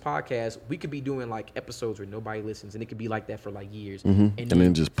in this podcast, we could be doing like episodes where nobody listens and it could be like that for like years. And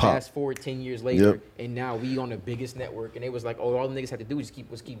then just fast forward 10 years later and now we on the biggest network and it was like, oh, all the niggas had to do was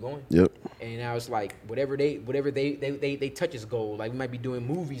keep going. Yep. And now it's like whatever they touch is gold. Like we might be doing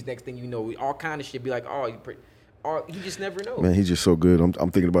movies next thing you know, all kind of shit be like, you just never know. Man, he's just so good. I'm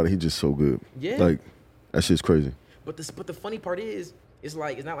thinking about it. He's just so good. Yeah. Like that shit's crazy. But the funny part is, it's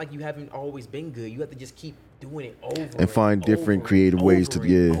not like you haven't always been good. You have to just keep doing it over and find different creative ways to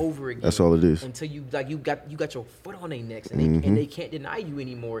over again. That's all it is. Until you got your foot on their necks, and they can't deny you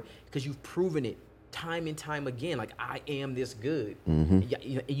anymore because you've proven it time and time again. Like, I am this good.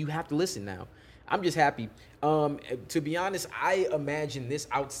 You have to listen now. I'm just happy. To be honest, I imagine this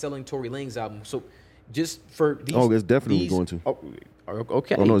outselling Tory Lanez album. So just for these, it's definitely going to.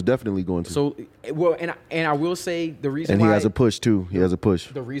 Okay. Oh no, it's definitely going to. So well, and I will say the reason and why he has a push too. He has a push.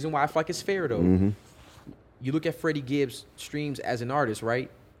 The reason why I feel like it's fair though. You look at Freddie Gibbs' streams as an artist, right?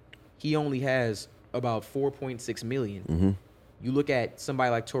 He only has about 4.6 million. You look at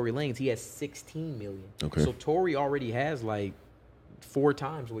somebody like Tory Lanez, he has 16 million. Okay. So Tory already has like 4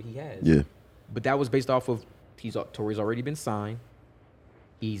 times what he has. Yeah. But that was based off of Tory's already been signed.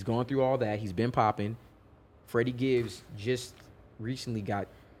 He's gone through all that. He's been popping. Freddie Gibbs just recently got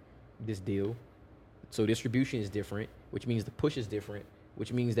this deal. So distribution is different, which means the push is different,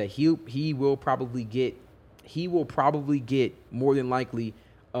 which means that he will probably get more than likely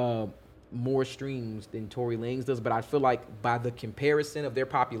more streams than Tory Lanez does. But I feel like by the comparison of their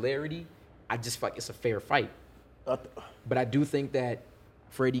popularity, I just feel like it's a fair fight. But I do think that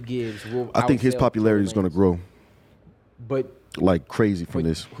Freddie Gibbs will. I think his popularity is going to grow. But like crazy from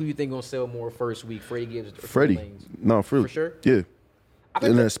this. Who you think gonna sell more first week, Freddie Gibbs or Freddie? Tory Lanez? No, for sure. Yeah,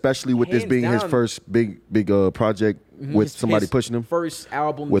 and especially with this being his first big project with somebody pushing him. First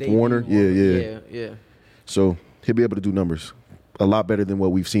album with Warner. Yeah. So he'll be able to do numbers a lot better than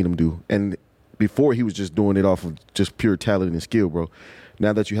what we've seen him do. And before he was just doing it off of just pure talent and skill, bro.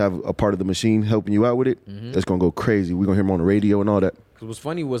 Now that you have a part of the machine helping you out with it, it's gonna go crazy. We're gonna hear him on the radio and all that. Because what's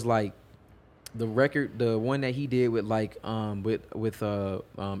funny was like the record, the one that he did with like with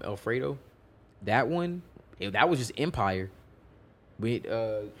Alfredo, that one, that was just Empire. With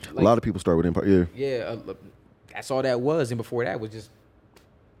a lot of people start with Empire. Yeah, that's all that was, and before that was just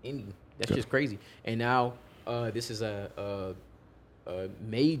indie. That's just crazy. And now this is a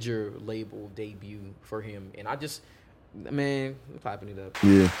major label debut for him, and I'm clapping it up.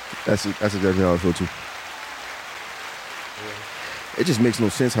 Yeah, that's exactly how I feel too. It just makes no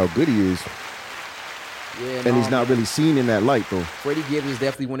sense how good he is. Yeah, and he's not really seen in that light, though. Freddie Gibbs is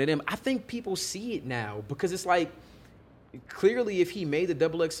definitely one of them. I think people see it now because it's like, clearly, if he made the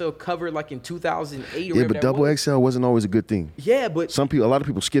XXL cover like in 2008 or yeah, but double XL wasn't always a good thing. Yeah, but a lot of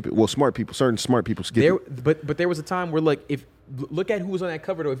people skip it. Well, certain smart people skip it. But there was a time where like, if look at who was on that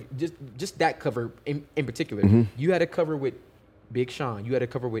cover though. If just that cover in particular, you had a cover with Big Sean, you had a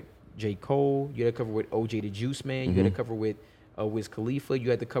cover with J. Cole, you had a cover with OJ the Juice Man, you had a cover with Wiz Khalifa, you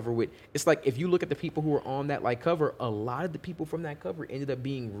had to cover with. It's like if you look at the people who were on that like cover, a lot of the people from that cover ended up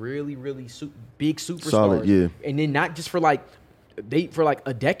being really, really big superstars. Solid, yeah. And then not just for like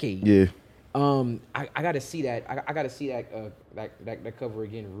a decade. Yeah. I gotta see that. I gotta see that cover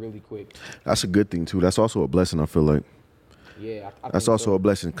again really quick. That's a good thing too. That's also a blessing. I feel like. Yeah. That's also a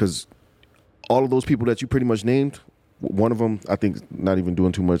blessing because all of those people that you pretty much named. One of them, I think, not even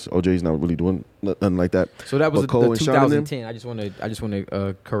doing too much. OJ's not really doing nothing like that. So that was the 2010. I just want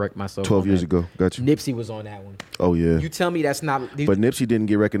to correct myself. 12 years ago. Got you. Nipsey was on that one. Oh yeah. You tell me that's not. But Nipsey didn't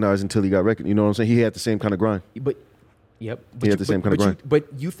get recognized until he got recognized. You know what I'm saying? He had the same kind of grind. But yep. He had the same kind of grind. But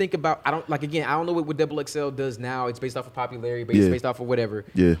you think about. I don't know what XXL does now. It's based off of popularity. Based off of whatever.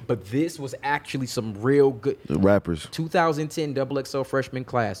 Yeah. But this was actually some real good rappers. 2010 XXL freshman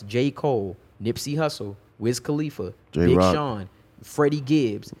class. J. Cole, Nipsey Hussle, Wiz Khalifa, J-Rock. Big Sean, Freddie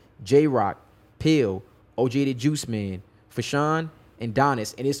Gibbs, J-Rock, Pill, OJ the Juice Man, Fashawn, and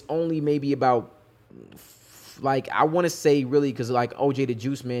Donis. And it's only maybe about, like, I want to say really because, like, OJ the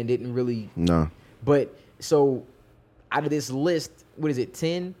Juice Man didn't really. No. But, so, out of this list, what is it,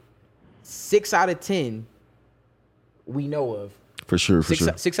 10? 6 out of 10 we know of. For sure.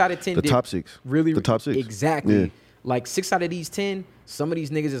 6 out of 10. The top 6. Really? The top 6. Exactly. Yeah. Like, 6 out of these 10, some of these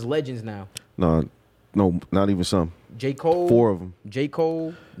niggas is legends now. No, not even some. J. Cole. 4 of them. J.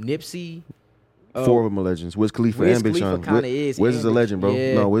 Cole, Nipsey. 4 of them are legends. Wiz Khalifa and Big Sean. Wiz is a legend, bro.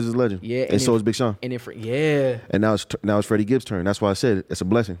 Yeah. No, Wiz is a legend. Yeah. And so is Big Sean. And And now it's Freddie Gibbs' turn. That's why I said it's a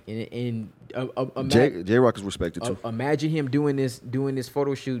blessing. J-Rock is respected too. Imagine him doing this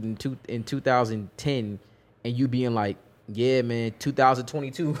photo shoot in 2010, and you being like, yeah, man,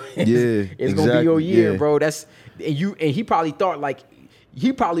 2022. It's gonna be your year, bro. And he probably thought like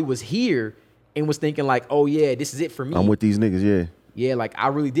he probably was here and was thinking like, oh yeah, this is it for me. I'm with these niggas, yeah. Yeah, like I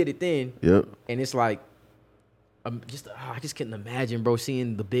really did it then. Yep. And it's like, I just couldn't imagine, bro,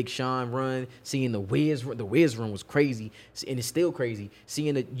 seeing the Big Sean run, seeing the Wiz run was crazy, and it's still crazy.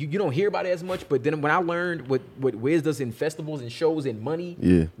 Seeing that you don't hear about it as much, but then when I learned what Wiz does in festivals and shows and money,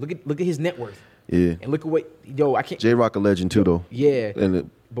 yeah. Look at his net worth. Yeah. And look at what, I can't. J-Rock a legend too, though. Yeah. And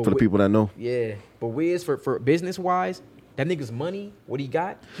for the people that know. Yeah. But Wiz, for business wise, that nigga's money, what he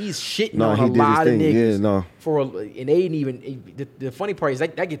got, he's shitting No, on he a did his lot of thing. niggas. Yeah, no. And they didn't even. The funny part is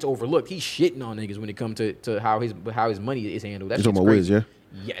that gets overlooked. He's shitting on niggas when it comes to how his money is handled. You talking about Wiz, yeah?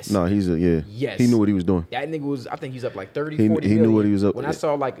 Yes. No, Yes. He knew what he was doing. That nigga was, I think he's up like 30, He 40 knew million. what he was up. When I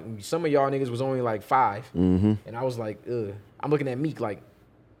saw like some of y'all niggas was only like 5, and I was like, ugh. I'm looking at Meek like,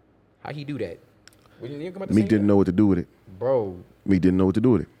 how he do that? Meek didn't know what to do with it. Bro. Meek didn't know what to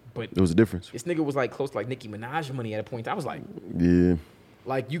do with it. But there was a difference. This nigga was like close to like Nicki Minaj money at a point. I was like, yeah.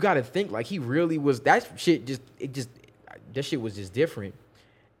 Like you got to think like he really was. That shit that shit was just different.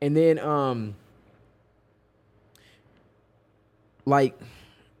 And then like,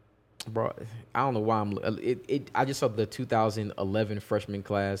 bro, I don't know why I just saw the 2011 freshman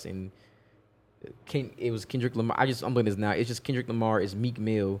class and it was Kendrick Lamar. I'm looking at this now. It's just Kendrick Lamar, is Meek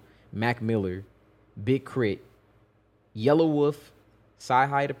Mill, Mac Miller, Big Crit, Yellow Wolf,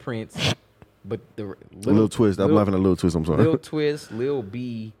 Sci-Hi the Prince, but the Lil Twist. I'm laughing at Lil Twist. I'm sorry. Lil Twist, Lil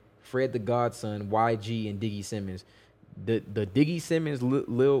B, Fred the Godson, YG, and Diggy Simmons. The Diggy Simmons, well,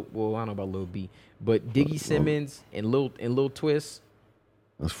 I don't know about Lil B, but Diggy Simmons and Lil Twist.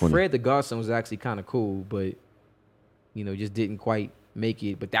 That's funny. Fred the Godson was actually kind of cool, but just didn't quite make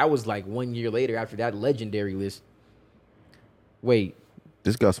it. But that was like 1 year later after that legendary list. Wait.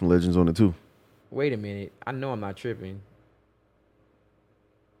 This got some legends on it too. Wait a minute. I know I'm not tripping.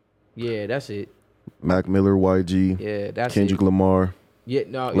 Yeah, that's it. Mac Miller, YG. Yeah, that's Kendrick Lamar. Yeah,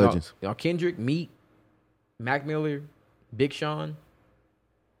 no, legends. Y'all Kendrick, Meek, Mac Miller, Big Sean.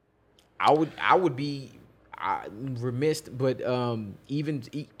 I would be remiss, but even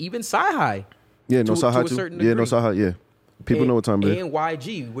Sci-Hi. Yeah, no Sci-Hi too. Yeah, no Sci-Hi. Yeah, people know what time it is. And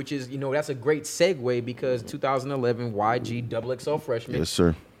YG, which is that's a great segue because 2011 YG XXL freshman. Yes,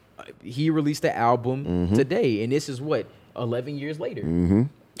 sir. He released the album today, and this is what 11 years later. Mm-hmm.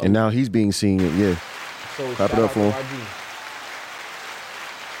 And now he's being seen. Yeah. So clap it up for him.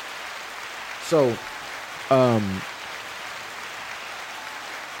 So,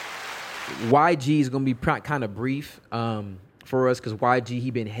 YG is gonna be kind of brief for us because YG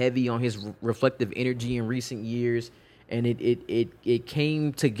he been heavy on his reflective energy in recent years, and it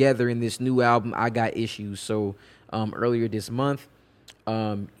came together in this new album I Got Issues. So earlier this month,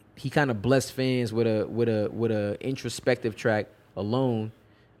 he kind of blessed fans with a introspective track, Alone,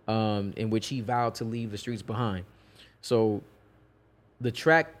 in which he vowed to leave the streets behind. So the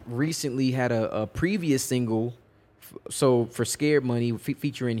track recently had a previous single, for Scared Money,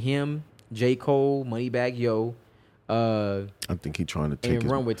 featuring him, J. Cole, Moneybagg Yo. I think he's trying to take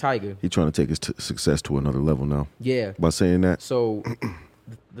Run with Tiger. He's trying to take his success to another level now. Yeah. By saying that. So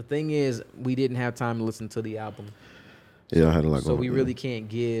the thing is, we didn't have time to listen to the album. Yeah, I had a lot going on. So we really can't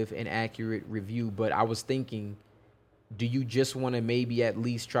give an accurate review, but I was thinking, do you just want to maybe at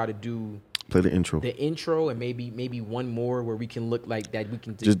least try to play the intro? The intro and maybe one more where we can look like that. We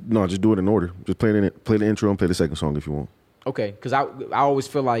can just do it in order. Just play the intro and play the second song if you want. Okay, because I always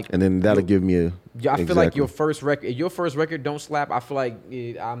feel like, and then that'll give me a. Yeah, I feel like your first record don't slap. I feel like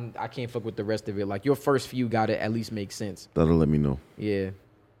I can't fuck with the rest of it. Like your first few gotta at least make sense. That'll let me know. Yeah,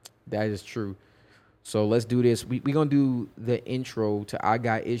 that is true. So let's do this. We gonna do the intro to I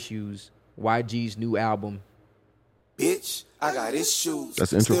Got Issues, YG's new album. Bitch, I got issues. That's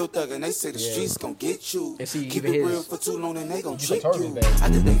the intro. Still thuggin', they say the streets gon' get you. And see, keep even it his, real for too long and they gon' trick you. Bag. I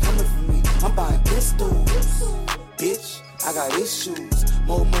think they coming for me. I'm buying pistols. Bitch, I got issues.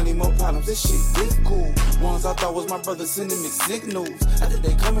 More money, more problems. This shit get cool. Ones I thought was my brother sending mixed signals. I think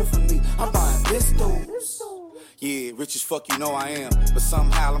they coming for me. I'm buying pistols. Yeah, rich as fuck, you know I am. But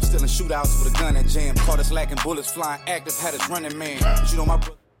somehow I'm still in shootouts with a gun at jam. Caught us lacking bullets, flying active, had us running, man. But you know my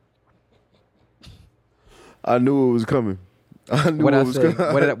brother. I knew it was coming. I knew what it I was say?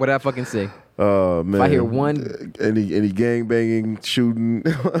 coming. What did I fucking say? Man. If I hear one, any gang banging, shooting.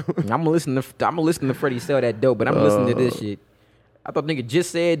 I'm gonna listen to Freddie sell that dope, but I'm listening to this shit. I thought nigga just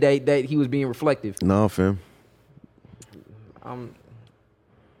said that he was being reflective. Nah, fam.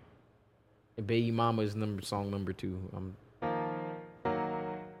 Baby Mama is song number 2.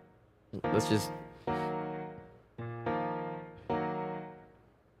 Let's just.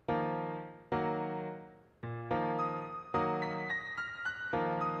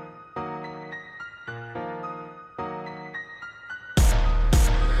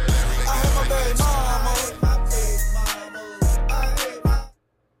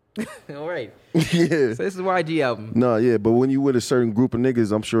 All right. Yeah. So this is YG album. Nah, yeah, but when you with a certain group of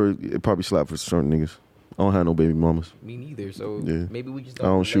niggas, I'm sure it probably slap for certain niggas. don't have no baby mamas. Me neither. So Yeah. maybe we just I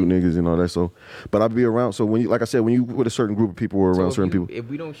don't shoot niggas and all that. So, but I be around. So when you, like I said, when you with a certain group of people or around certain people, if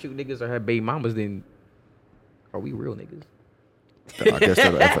we don't shoot niggas or have baby mamas, then are we real niggas? I guess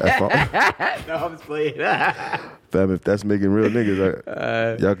that. No, I'm just playing. Fam, if that's making real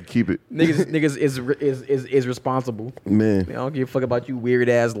niggas, y'all can keep it. Niggas is responsible. Man, I don't give a fuck about you weird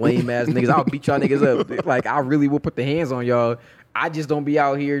ass, lame ass niggas. I'll beat y'all niggas up. Like I really will put the hands on y'all. I just don't be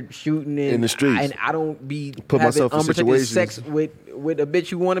out here shooting in the streets, and I don't be put myself in situations. Sex with a bitch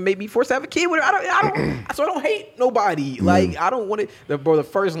who want to make me force to have a kid with her. I don't. So I don't hate nobody. Like I don't want it. The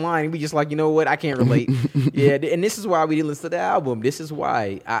first line we just like, you know what? I can't relate. Yeah, and this is why we didn't listen to the album. This is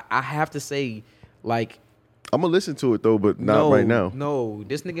why I have to say, like. I'm gonna listen to it though, but not right now. No,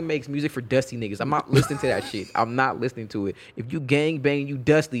 this nigga makes music for dusty niggas. I'm not listening to that shit. I'm not listening to it. If you gang bang, you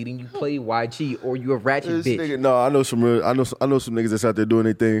dusty, then you play YG or you a ratchet bitch. Nigga, no, I know some niggas that's out there doing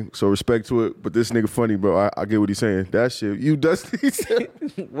their thing. So respect to it. But this nigga funny, bro. I get what he's saying. That shit, you dusty.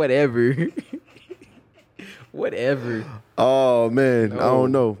 Whatever. Whatever. Oh man, No. I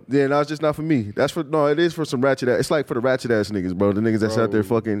don't know. Yeah, no, it's just not for me. It is for some ratchet ass. It's like for the ratchet ass niggas, bro. The niggas that's out there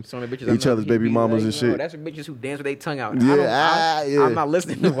fucking each other's baby mamas and shit. That's for bitches who dance with their tongue out. Yeah, I'm not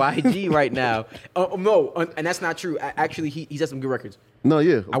listening to YG right now. No, and that's not true. Actually, he's had some good records. No,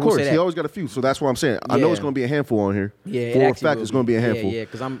 yeah, of will course. say that. He always got a few, so that's what I'm saying. I know it's gonna be a handful on here. Yeah, for a actually fact, will it's gonna be a handful. Yeah,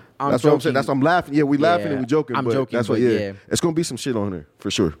 because I'm that's joking. what I'm saying. That's why I'm laughing. Yeah, we laughing and we joking. I'm but joking. That's what. But Yeah, it's gonna be some shit on there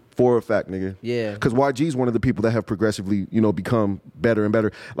for sure. For a fact, nigga. Yeah. Because YG's one of the people that have progressively, become better and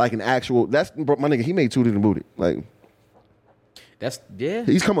better. Like an actual. That's bro, my nigga. He made Tooted and Booted. Like.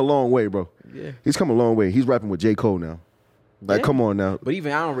 He's come a long way, bro. Yeah. He's come a long way. He's rapping with J. Cole now. Like, come on now. But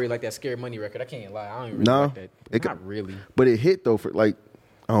even I don't really like that Scared Money record. I can't lie. I don't really like that. Not really. But it hit though for like.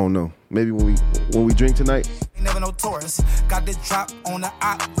 I don't know. Maybe when we drink tonight. Never no Taurus. Got the drop on the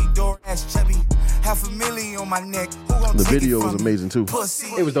op. We door ass chubby. $500,000 on my neck. Who gon' The take video it from was me? amazing too. Pussy.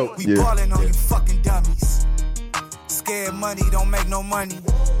 It was dope. We ballin' on you fucking dummies. Scared money don't make no money.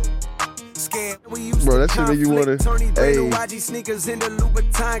 Scared. Bro, that shit make you wanna. Hey. YG sneakers in the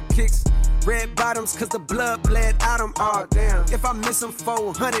Louboutin kicks. Red bottoms, cause the blood bled out them. Oh, damn. If I miss them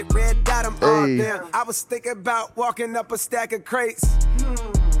 400, red dot them. Oh, damn. I was thinking about walking up a stack of crates.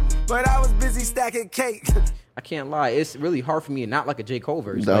 But I was busy stacking cake. I can't lie. It's really hard for me to not like a J. Cole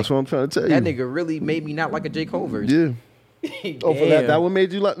verse. That's what I'm trying to tell you. That nigga really made me not like a J. Cole verse. Yeah. Oh, for that one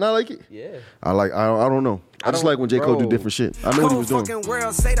made you not like it? Yeah. I don't know. I just like when J. Cole do different shit. I know what he was doing. Fucking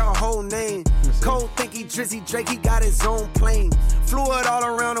world, say the whole name. Cole think he Drizzy Drake, he got his own plane. Flew it all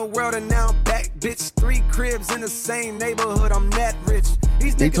around the world and now I'm back, bitch. 3 cribs in the same neighborhood, I'm that rich.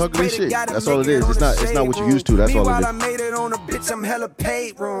 These He niggas talking this pray to shit. God to That's all make it is. on It's the not what you shade used to. That's all Meanwhile, it I is. made it on a bitch, I'm hella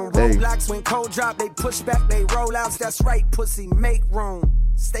paid room. Hey. Roadblocks when cold drop, they push back, they roll outs. That's right, pussy, make room.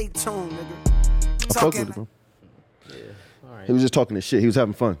 Stay tuned, nigga. I fuck with it, bro. He was just talking this shit. He was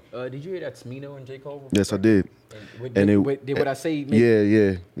having fun. Did you hear that Smino and J. Cole? Yes, I did. Did what I say?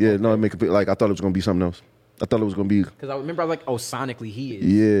 Yeah. No, it make it like I thought it was gonna be something else. I thought it was gonna be. Because I remember I was like, oh, sonically he is.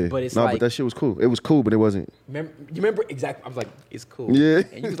 Yeah. But it's but that shit was cool. It was cool, but it wasn't. You remember exactly? I was like, it's cool. Yeah.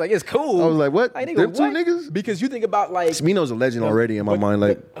 And you was like, it's cool. I was like, what? Like, nigga, Them two what? niggas? Because you think about like Smino's a legend already in my mind.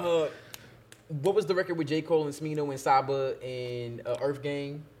 Like, what was the record with J. Cole and Smino and Saba and Earth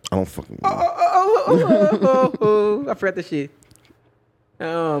Gang? I don't fucking. I forgot the shit.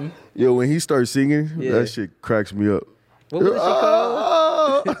 Yo, when he starts singing, that shit cracks me up. What was the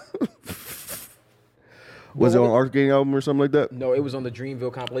shit called? Was it on Art Gang album or something like that? No, it was on the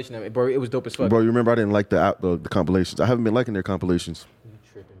Dreamville compilation. Bro, it was dope as fuck. Bro, you remember I didn't like the compilations. I haven't been liking their compilations. You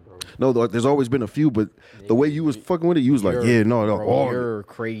tripping, bro. No, there's always been a few, but the way you was fucking with it, you was like, bro, you're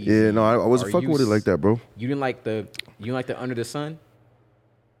crazy. Yeah, no, I wasn't fucking with it like that, bro. You didn't like the Under the Sun?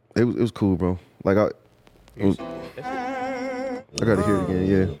 It was cool, bro. Like I gotta hear it again,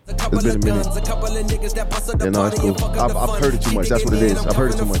 yeah. It's been a minute. Yeah, no, it's cool. I've heard it too much. That's what it is. I've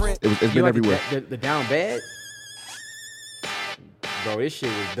heard it too much. It's been everywhere. The Down Bad? Bro, this shit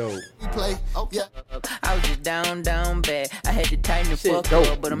was dope. I was just down bad. I had to tighten the fuck dope.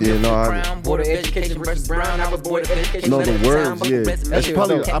 up, but I'm Yeah, no, Brown. Board of Education versus Brown. I was Board of Education. No, the words, yeah. That's shit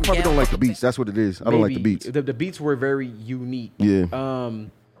probably was dope. I probably don't like the beats. That's what it is. I don't like the beats. The beats were very unique. Yeah.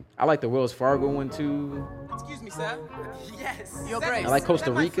 I like the Wells Fargo one too. Excuse me, sir. Yes. Your Grace. I like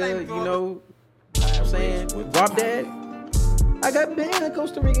Costa Rica, you know what I'm saying? With Rob Dad. I got banned in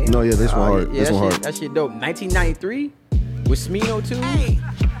Costa Rica. No, yeah, this one hard. Yeah, This one hard. That shit dope. 1993 with Smino too.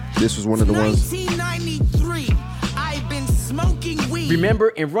 This was one of the ones. 1993. I've been smoking weed.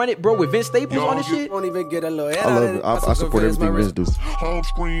 Remember and Run It, bro, with Vince Staples on this shit. Won't even get a little I love it. I support everything Vince do. Home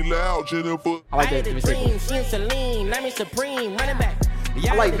screen loud, Jennifer. I like that Vince Staples. Celine, Celine, let me supreme, running back.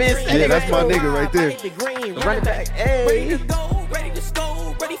 I like Vince. Yeah, that's my nigga right there. Running back. Hey. Ready to go, ready to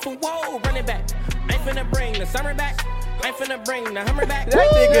score, ready for whoa, running back. I ain't finna bring the summer back. I ain't finna bring the Hummer back. That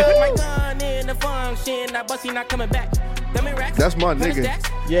nigga. My gun in the function, that busty not coming back. Dummy racks. That's my nigga.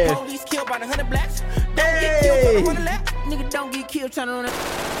 Yeah. Police killed by the 100 blacks. Don't get killed on the lap. Nigga, don't get killed trying to run it.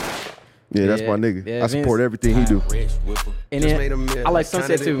 Yeah, that's Yeah, my nigga. yeah, I support everything he do. And then I like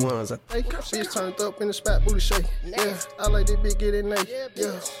Sunset too. Hey, she's turned up in the spot, booty shake. Yeah, I like this big get in there.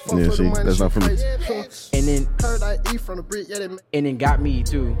 Yeah, fuck Yeah, for see, the money, that's not for me. And then Heard I eat from the brick, yeah, they and then got me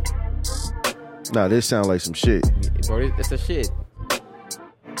too. Nah, this sound like some shit. Bro, that's the shit.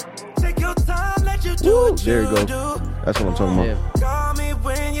 Take your time, let you do what There you go. do. That's what I'm talking about. Yeah. Call me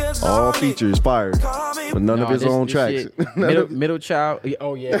when you're All lonely. features fire, Call me but none No, of his this- own this tracks. shit, middle child.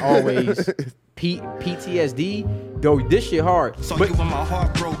 Oh yeah, always. PTSD. Though this shit hard. But you want my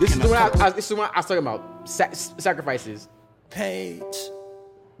heart broke. this is the one I was talking about. Sacrifices. Page.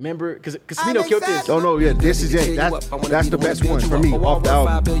 Remember, because Casino killed this. Oh no, yeah, this is it. That's the best one for me off the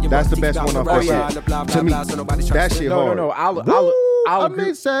album. That's the best one off Oh, the yeah. album. To me, that shit hard. No. Woo, I'll I agree.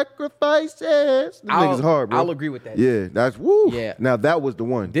 made sacrifices. Them niggas hard, bro. I'll agree with that. Yeah, that's woo. Yeah. Now that was the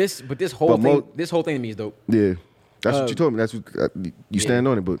one. This whole But thing, this whole thing to me is dope. Yeah, that's what you told me. That's what you stand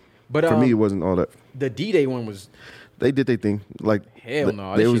on it. But for me, it wasn't all that. The D-Day one was They did their thing. Like Hell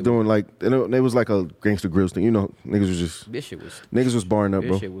no, they this was shit doing like they was like a gangster grills thing. You know, niggas was just this shit was barring up, this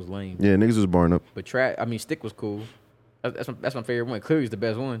bro. shit was lame. Yeah, niggas was barring up. But Stick was cool. That's my favorite one. Clearly, it's the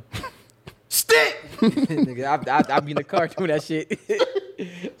best one. Stick! Nigga, I be in the car doing that shit.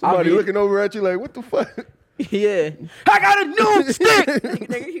 Somebody looking over at you like, what the fuck? Yeah, I got a new stick.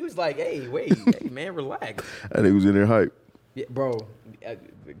 Nigga, he was like, "Hey, wait, hey man, relax." I think was in there hype. Yeah, bro,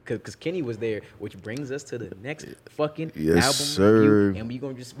 because Kenny was there, which brings us to the next fucking Yes, album sir. review, and we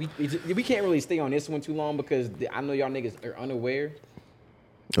gonna we can't really stay on this one too long because I know y'all niggas are unaware.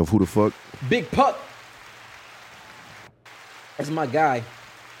 Of who the fuck? Big Puck, that's my guy,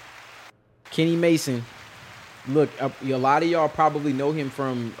 Kenny Mason. Look, a lot of y'all probably know him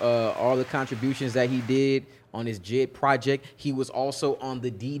from all the contributions that he did on his JIT project. He was also on the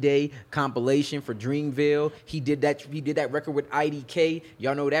D-Day compilation for Dreamville. He did that record with IDK.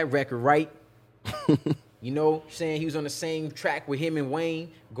 Y'all know that record, right? You know, saying he was on the same track with him and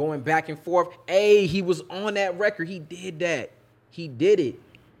Wayne, going back and forth. Hey, he was on that record. He did that. He did it.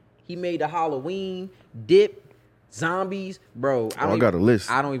 He made the Halloween, Dip, Zombies, bro. I got a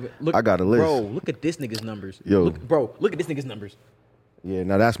list. I don't even look. I got a list. Bro, look at this nigga's numbers. Yo. Look at this nigga's numbers. Yeah,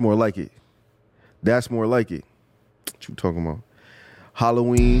 now that's more like it. That's more like it. What you talking about?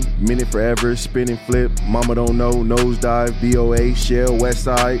 Halloween, Minute Forever, Spin and Flip, Mama Don't Know, Nosedive, BOA, Shell,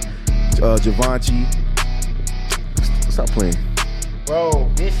 Westside, Givenchy. Stop playing.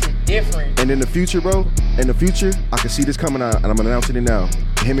 Bro, this is different. And in the future, bro, I can see this coming out, and I'm announcing it now.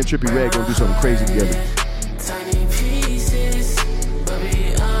 Him and Trippie Redd gonna do something crazy together. Tiny pieces, but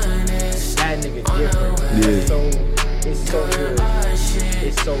be honest. That nigga different. Yeah. It's so good.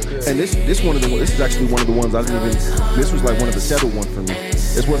 It's so good. And this is actually one of the ones I didn't even. This was like one of the settled ones for me.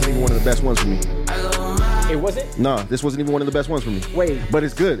 This wasn't even one of the best ones for me. It wasn't? Nah, this wasn't even one of the best ones for me. Wait. But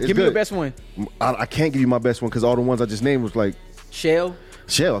it's good. It's Give good. me your best one. I can't give you my best one because all the ones I just named was like Shell.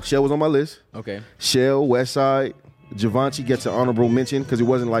 Shell. Shell was on my list. Okay. Shell, Westside, Givenchy gets an honorable mention because it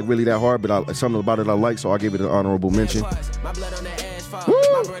wasn't like really that hard, but something about it I liked, so I gave it an honorable mention. Woo!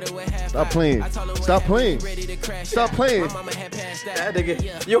 Stop playing. Stop playing. Stop playing. That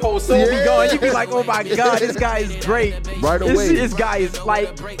nigga, your whole soul be gone. You be like, oh my God, this guy is great. Right away. This guy is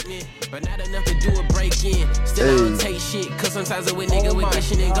like, But not enough to do a break in. Still I don't take shit, cause sometimes a with nigga with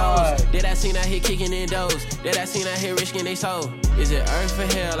wishing and goes. That I seen out here kicking in doors. That I seen out here risking they soul. Is it earth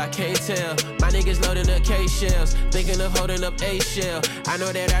or hell? I can't tell. My niggas loading up K shells. Thinking of holding up A shell. I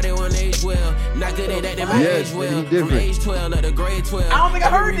know that I didn't want age well. Not good at that, they might Yes, age well. he From different. age 12 to the grade 12. I don't think I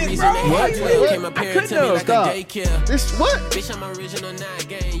heard Every this, reason bro. they What? hate 12 What? came I appearing couldn't to me know. like Stop. a daycare. This what? Bitch, I'm original 9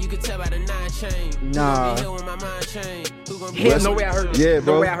 game. You can tell by the 9 chain. Nah. Who gonna be here when my mind change? Who gonna be Hell, no way I heard this. Yeah, No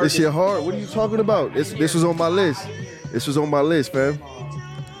bro. way I heard This shit hard. What are you talking about? This was on my list. This was on my list, fam.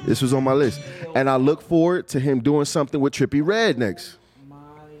 This was on my list. And I look forward to him doing something with Trippie Redd next.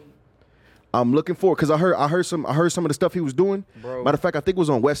 I'm looking forward because I heard some of the stuff he was doing. Bro. Matter of fact, I think it was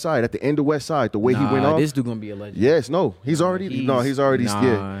on West Side at the end of West Side. The way he went off. This dude gonna be a legend. Yes, no, he's already. He's already.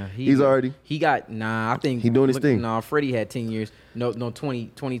 He's already. He got I think He doing his thing. Nah, Freddie had 10 years. No,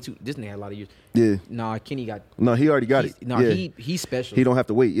 20, 22. This nigga had a lot of years. Yeah. Nah, Kenny got. No, he already got it. No, yeah. he's special. He don't have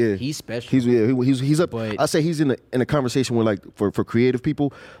to wait. Yeah, He's special. He's up. But- I say he's in a conversation with like for creative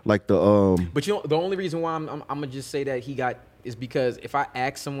people like the But you know, the only reason why I'm gonna just say that he got is because if I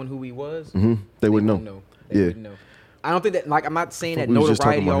ask someone who he was, they wouldn't know. They Yeah. wouldn't know. I don't think that, like, I'm not saying that We was just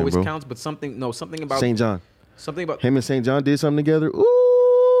talking notoriety about him, always bro. counts, but something about St. John. Something about Him and St. John did something together.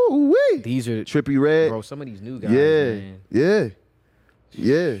 Ooh, wee. these are Trippy Red. bro. Some of these new guys, Yeah, man.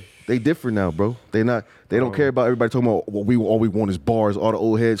 yeah. They different now, bro. They don't care about everybody talking about all we want is bars, all the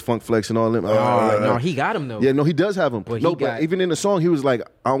old heads, Funk Flex and all them. No, he got him though. Yeah, no, he does have them. But But even in the song, he was like,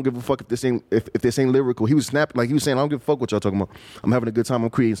 I don't give a fuck if this ain't lyrical. He was snapping, like he was saying, I don't give a fuck what y'all talking about. I'm having a good time. I'm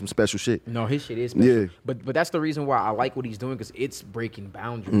creating some special shit. No, his shit is special. Yeah. But that's the reason why I like what he's doing, because it's breaking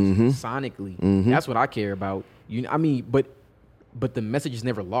boundaries sonically. That's what I care about. But the message is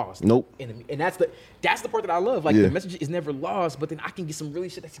never lost. Nope. And that's the part that I love. Like the message is never lost, but then I can get some really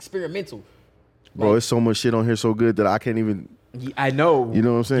shit that's experimental. Bro, there's so much shit on here so good that I can't even. I know. You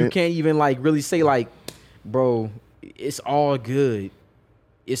know what I'm saying? You can't even like really say like, bro, it's all good.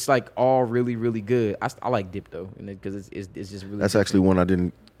 It's like all really, really good. I like Dip though, because it's just really. That's actually one I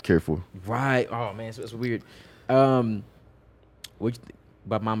didn't care for. Right. Oh man, it's weird. Which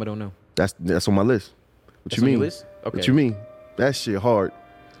but Mama Don't Know. That's on my list. What you on mean? your list? Okay. What you mean? That shit hard.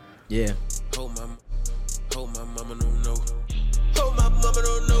 Yeah. Hope my mama don't know. Hope my mama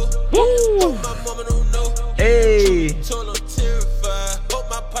don't know. Woo! Hope my mama don't know. Hey. Told I'm terrified. Hope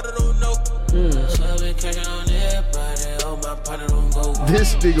my partner don't know. So I been cracking on everybody. Hope my partner don't go.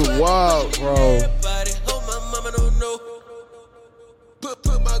 This nigga wild, bro. Everybody. Hope my mama don't know. Put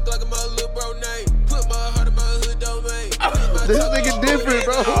my Glock in my little bro name. Put my heart in my hood domain. This nigga different,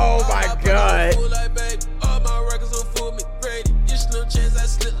 bro. Oh my God. All my records on full McGrady. Just no chance I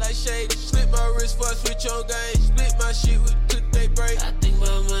slip like shady. Slip my wrist before I switch on game. Split my shit with cook they break. I think my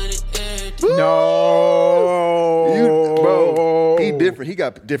money empty. No. Bro, he different. He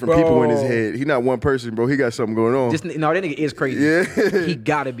got different people in his head. He not one person, bro. He got something going on. That nigga is crazy. Yeah. He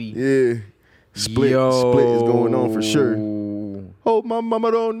gotta be. Yeah. Split is going on for sure. Hope my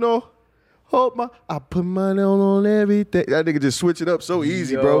mama don't know. I put money on everything. That nigga just switch it up so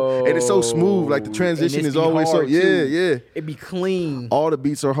easy, bro. And it's so smooth. Like the transition is always so yeah. It be clean. All the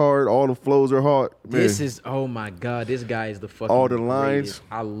beats are hard. All the flows are hard. Man. This is oh my God. This guy is the fucking all the lines. greatest.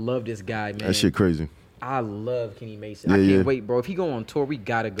 I love this guy, man. That shit crazy. I love Kenny Mason. I can't wait, bro. If he go on tour, we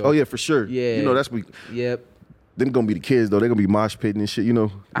gotta go. Oh yeah, for sure. Yeah. You know that's we. Yep. Them gonna be the kids though. They're gonna be mosh pitting and shit. You know.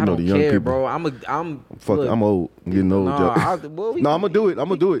 I don't the young care, people. bro. I'm old. I'm getting old. No, I'm gonna do it. I'm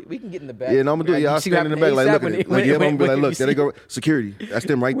gonna do it. We can get in the back. Yeah, no, I'm gonna do it. Yeah, I'll stand in the back like, look at it. Like, yeah, I'm gonna be like, look, there they go. Security. That's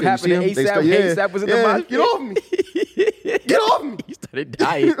them right there. You see them? They start, ASAP was in the mosh pit. Get off me. Get off me. He started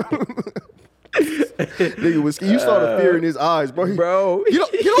dying. Nigga was, you saw the fear in his eyes, bro. Bro, get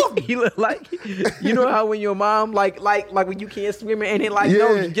off me. He looked like, you know how when your mom like when you can't swim and it like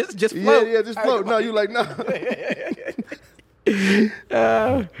no, just float. Yeah, just float. No, you like no.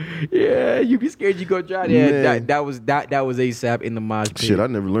 Yeah, you be scared you go drown. Yeah, that was ASAP in the mosh pit. Shit, I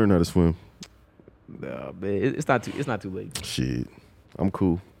never learned how to swim. No, man, it's not too late. Shit, I'm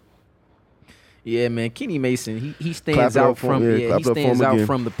cool. Yeah, man, Kenny Mason, he stands out from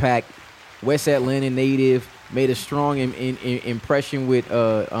from the pack. West Atlanta native, made a strong impression with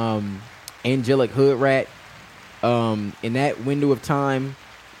Angelic Hood Rat. In that window of time,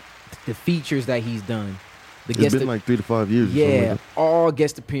 the features that he's done. It's been like 3 to 5 years. Yeah, all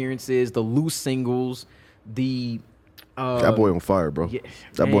guest appearances, the loose singles, the that boy on fire, bro. Yeah,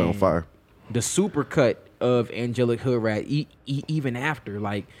 that boy on fire. The super cut of Angelic Hood Rat, even after,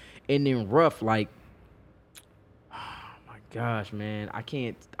 like, and then Ruff, like, gosh, man, I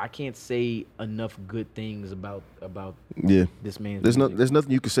can't say enough good things about this man. There's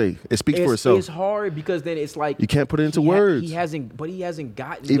nothing you can say. It speaks for itself. It's hard because then it's like you can't put it into words. He hasn't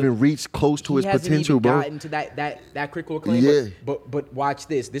gotten even reached close to his potential, bro. Gotten to that critical acclaim. Yeah. But watch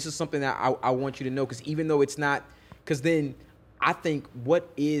this. This is something that I want you to know, because even though it's not, because then I think what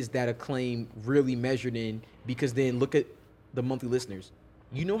is that acclaim really measured in? Because then look at the monthly listeners.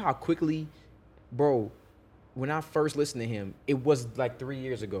 You know how quickly, bro. When I first listened to him, it was like 3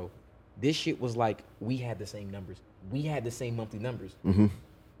 years ago. This shit was like, we had the same numbers. We had the same monthly numbers. Mm-hmm.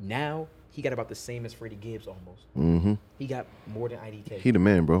 Now, he got about the same as Freddie Gibbs almost. Mm-hmm. He got more than IDK. He the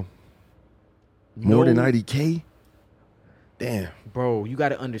man, bro. More than IDK? Damn. Bro, you got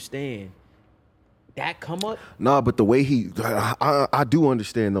to understand. That come up? Nah, but the way I do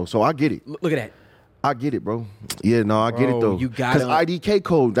understand, though. So I get it. Look at that. I get it, bro. Yeah, no, I get it though. You got because IDK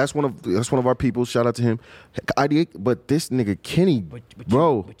Code. That's one of our people. Shout out to him. IDK, but this nigga Kenny,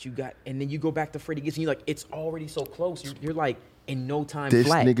 bro. But you got, and then you go back to Freddie Gibbs, and you're like, it's already so close. You're like, in no time This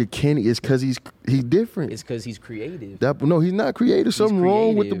flat. nigga Kenny is because he's different. It's because he's creative. No, he's not creative. Something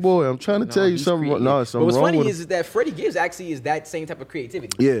wrong with the boy. I'm trying to tell you something. No, something wrong with him. But what's funny is that Freddie Gibbs actually is that same type of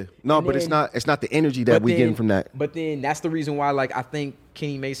creativity. Yeah, no, And but then, it's not the energy that we getting from that. But then that's the reason why, like, I think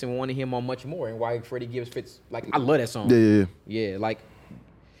Kenny Mason wanted him on much more, and why Freddie Gibbs fits. Like, I love that song. Yeah. Like,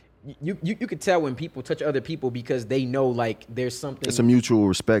 you could tell when people touch other people because they know, like, there's something. It's a mutual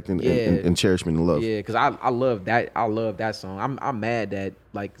respect and cherishment and love. Yeah, because I love that. I love that song. I'm mad that,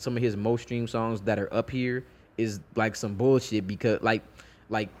 like, some of his most streamed songs that are up here is like some bullshit because like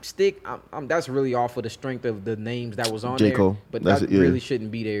Stick. That's really off of the strength of the names that was on J. there. Cole. But that really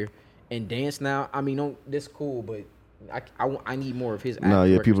shouldn't be there. And Dance Now. I mean, this cool, but I need more of his. No,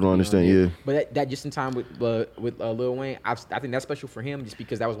 yeah, people don't understand. Yeah, but that just in time with Lil Wayne, I think that's special for him just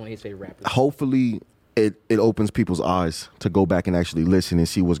because that was one of his favorite rappers. Hopefully, it opens people's eyes to go back and actually listen and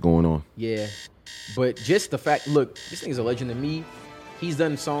see what's going on. Yeah, but just the fact, look, this thing's a legend to me. He's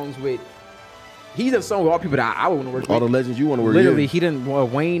done songs with all people that I want to work with. All the legends you want to work with. Literally, he done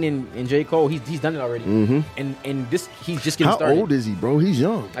Wayne and J. Cole. He's done it already. Mm-hmm. And this he's just getting started. How old is he, bro? He's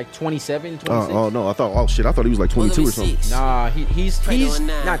young. Like 27, 26. Oh no, I thought he was like 22 or something. Nah, he's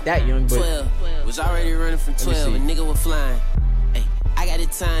not that young, but 12 was already running from 12. A nigga was flying. Hey, I got the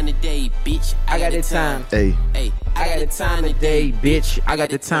time today, bitch. I got the time. Hey, I got the time today, bitch. I got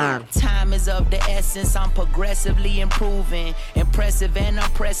the time. Time is of the essence. I'm progressively improving. Impressive and I'm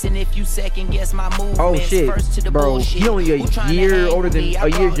pressing if you second guess my movements. Oh shit, First to the bro. bullshit. He only a year older than a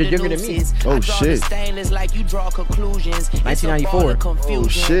year younger than me. Oh shit. Stainless like you draw conclusions. 1994. Oh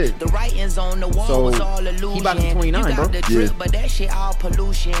shit. The writings on the wall So, was all illusion. he about to be 29, you got bro. the drip, Yeah. but that shit all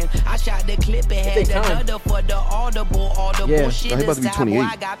pollution. I shot the clip and had take time. another for the audible. All the Yeah. bullshit No, he about to be aside, 28. boy,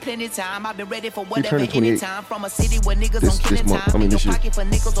 I got plenty time. I've been ready for whatever turning 28. anytime. From a city where niggas This on killing month. time. I mean, this In your year. pocket for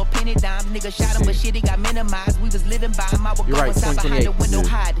nickels or penny dimes. Nigga shot him, but shit, he got minimized. We was living by him. I would You're go right, inside behind the 28. window,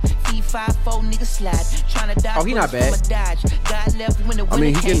 hide. E54 nigga slide. Trying to dodge. Oh, he not bullets bad. from a dodge. God left when the I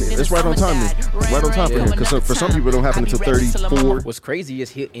mean, winter he getting came, then it's the right on summer time. died. Right on time for him because for some people it don't happen until 34. What's crazy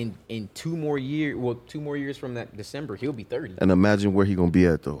is in 2 more years. Well, 2 more years from that December, he'll be 30. And imagine where he gonna be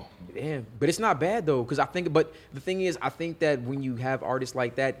at though. Damn, but it's not bad though, because but the thing is, I think that when you have artists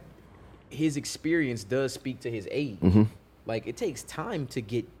like that, his experience does speak to his age. Mm-hmm. Like, it takes time to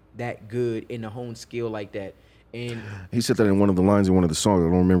get that good in a hone skill like that. And He said that in one of the lines in one of the songs. I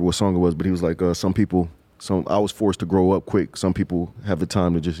don't remember what song it was, but he was like, I was forced to grow up quick. Some people have the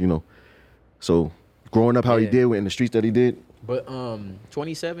time to just, So growing up how he did in the streets that he did. But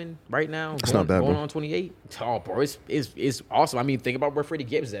 27 right now, It's not bad, going bro. on 28. Oh, bro, it's awesome. I mean, think about where Freddie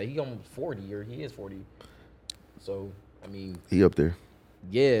Gibbs is at. He almost 40, or he is 40. So, I mean, He up there.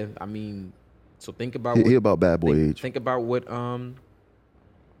 yeah, I mean, so think about He about bad boy age. Think about what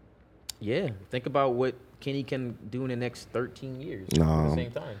think about what Kenny can do in the next 13 years at the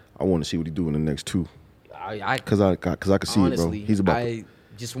same time. I want to see what he do in the next 2. I Cause I can see honestly, it, bro. He's about. I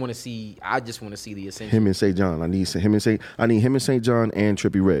just want to see the ascension. Him and St. John. I need him and St. John and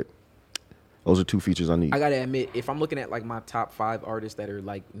Trippie Redd. Those are 2 features I need. I gotta admit, if I'm looking at like my top 5 artists that are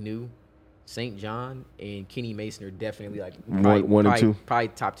like new, St. John and Kenny Mason are definitely like one and 2. Probably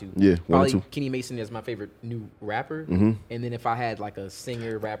top 2. Yeah, 1 probably and 2. Kenny Mason is my favorite new rapper. Mm-hmm. And then if I had like a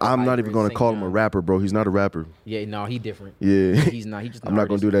singer rapper, I'm not hybrid, even gonna St. call him a John. rapper, bro. He's not a rapper. Yeah, no, he different. Yeah, he's not. He just. I'm not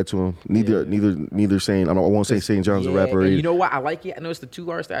gonna do that to him. Neither saying. I won't say St. John's a rapper. And you know what? I like it. I know it's the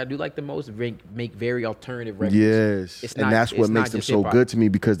 2 artists that I do like the most. Make very alternative records. Yes, It's and not- that's what it's not makes them just so hip-hop. good to me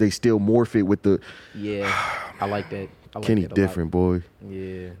because they still morph it with the. Yeah, I like that. I like Kenny that a lot. different, boy.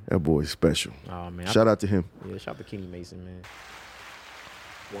 Yeah. That boy's special. Oh man. Shout out to him. Yeah, shout out to Kenny Mason, man.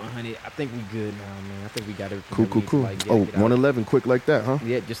 100. I think we good now, man. I think we got everything. Cool, that we cool, need to, cool. like, get out. 111, quick like that, huh?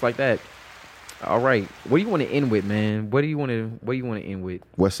 Yeah, just like that. All right. What do you want to end with, man? What do you want to end with?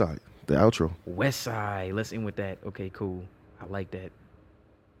 West Side, the outro. West Side. Let's end with that. Okay, cool. I like that.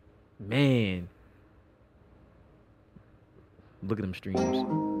 Man. Look at them streams.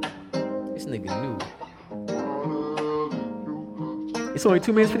 This nigga new. It's only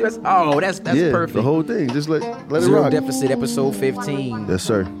 2 minutes 50. Oh, that's perfect. The whole thing. Just let it Zero rock. Deficit, episode 15. Yes,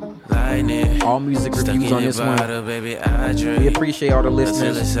 sir. All music reviews on this one. We appreciate all the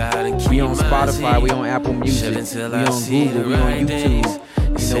listeners. We on Spotify, we on Apple Music, we on Google, we on YouTube.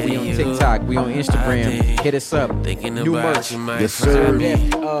 We on TikTok, we on Instagram. Hit us up. New merch. Yes, sir.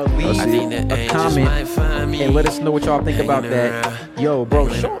 Leave a comment and let us know what y'all think about that. Yo, bro,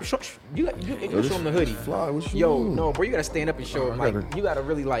 show you show him the hoodie. Fly, what you Yo, mean? no, bro, you gotta stand up and show him. Like, you gotta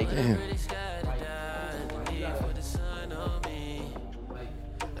really like.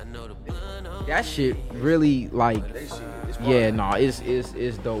 That shit really like. Yeah, no, it's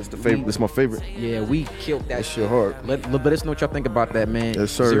dope. It's the favorite. It's my favorite. Yeah, we killed that shit hard. Let us know what y'all think about that, man.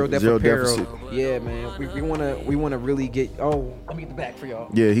 Yes, sir. Zero deficit. Yeah, man. We wanna really get. Oh, let me get the back for y'all.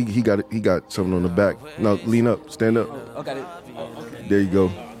 Yeah, he got it. He got something on the back. No, lean up, stand up. Oh, got it. Oh, okay. There you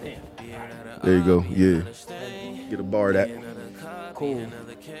go. There you go. Yeah. Get a bar of that. Cool.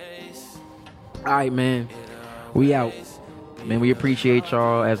 All right, man. We out. Man, we appreciate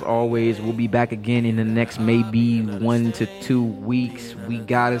y'all as always. We'll be back again in the next maybe 1 to 2 weeks. We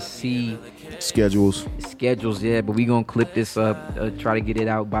gotta see schedules, yeah, but we gonna clip this up, try to get it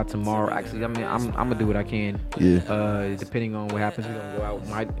out by tomorrow. Actually, I mean, I'm gonna do what I can. Yeah. Depending on what happens, we gonna go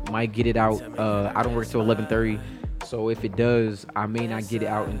out. Might get it out. I don't work till 11:30, so if it does, I may not get it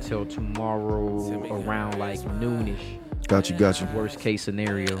out until tomorrow around like noonish. Got you. Worst case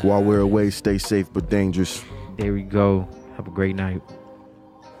scenario. While we're away, stay safe but dangerous. There we go. Have a great night.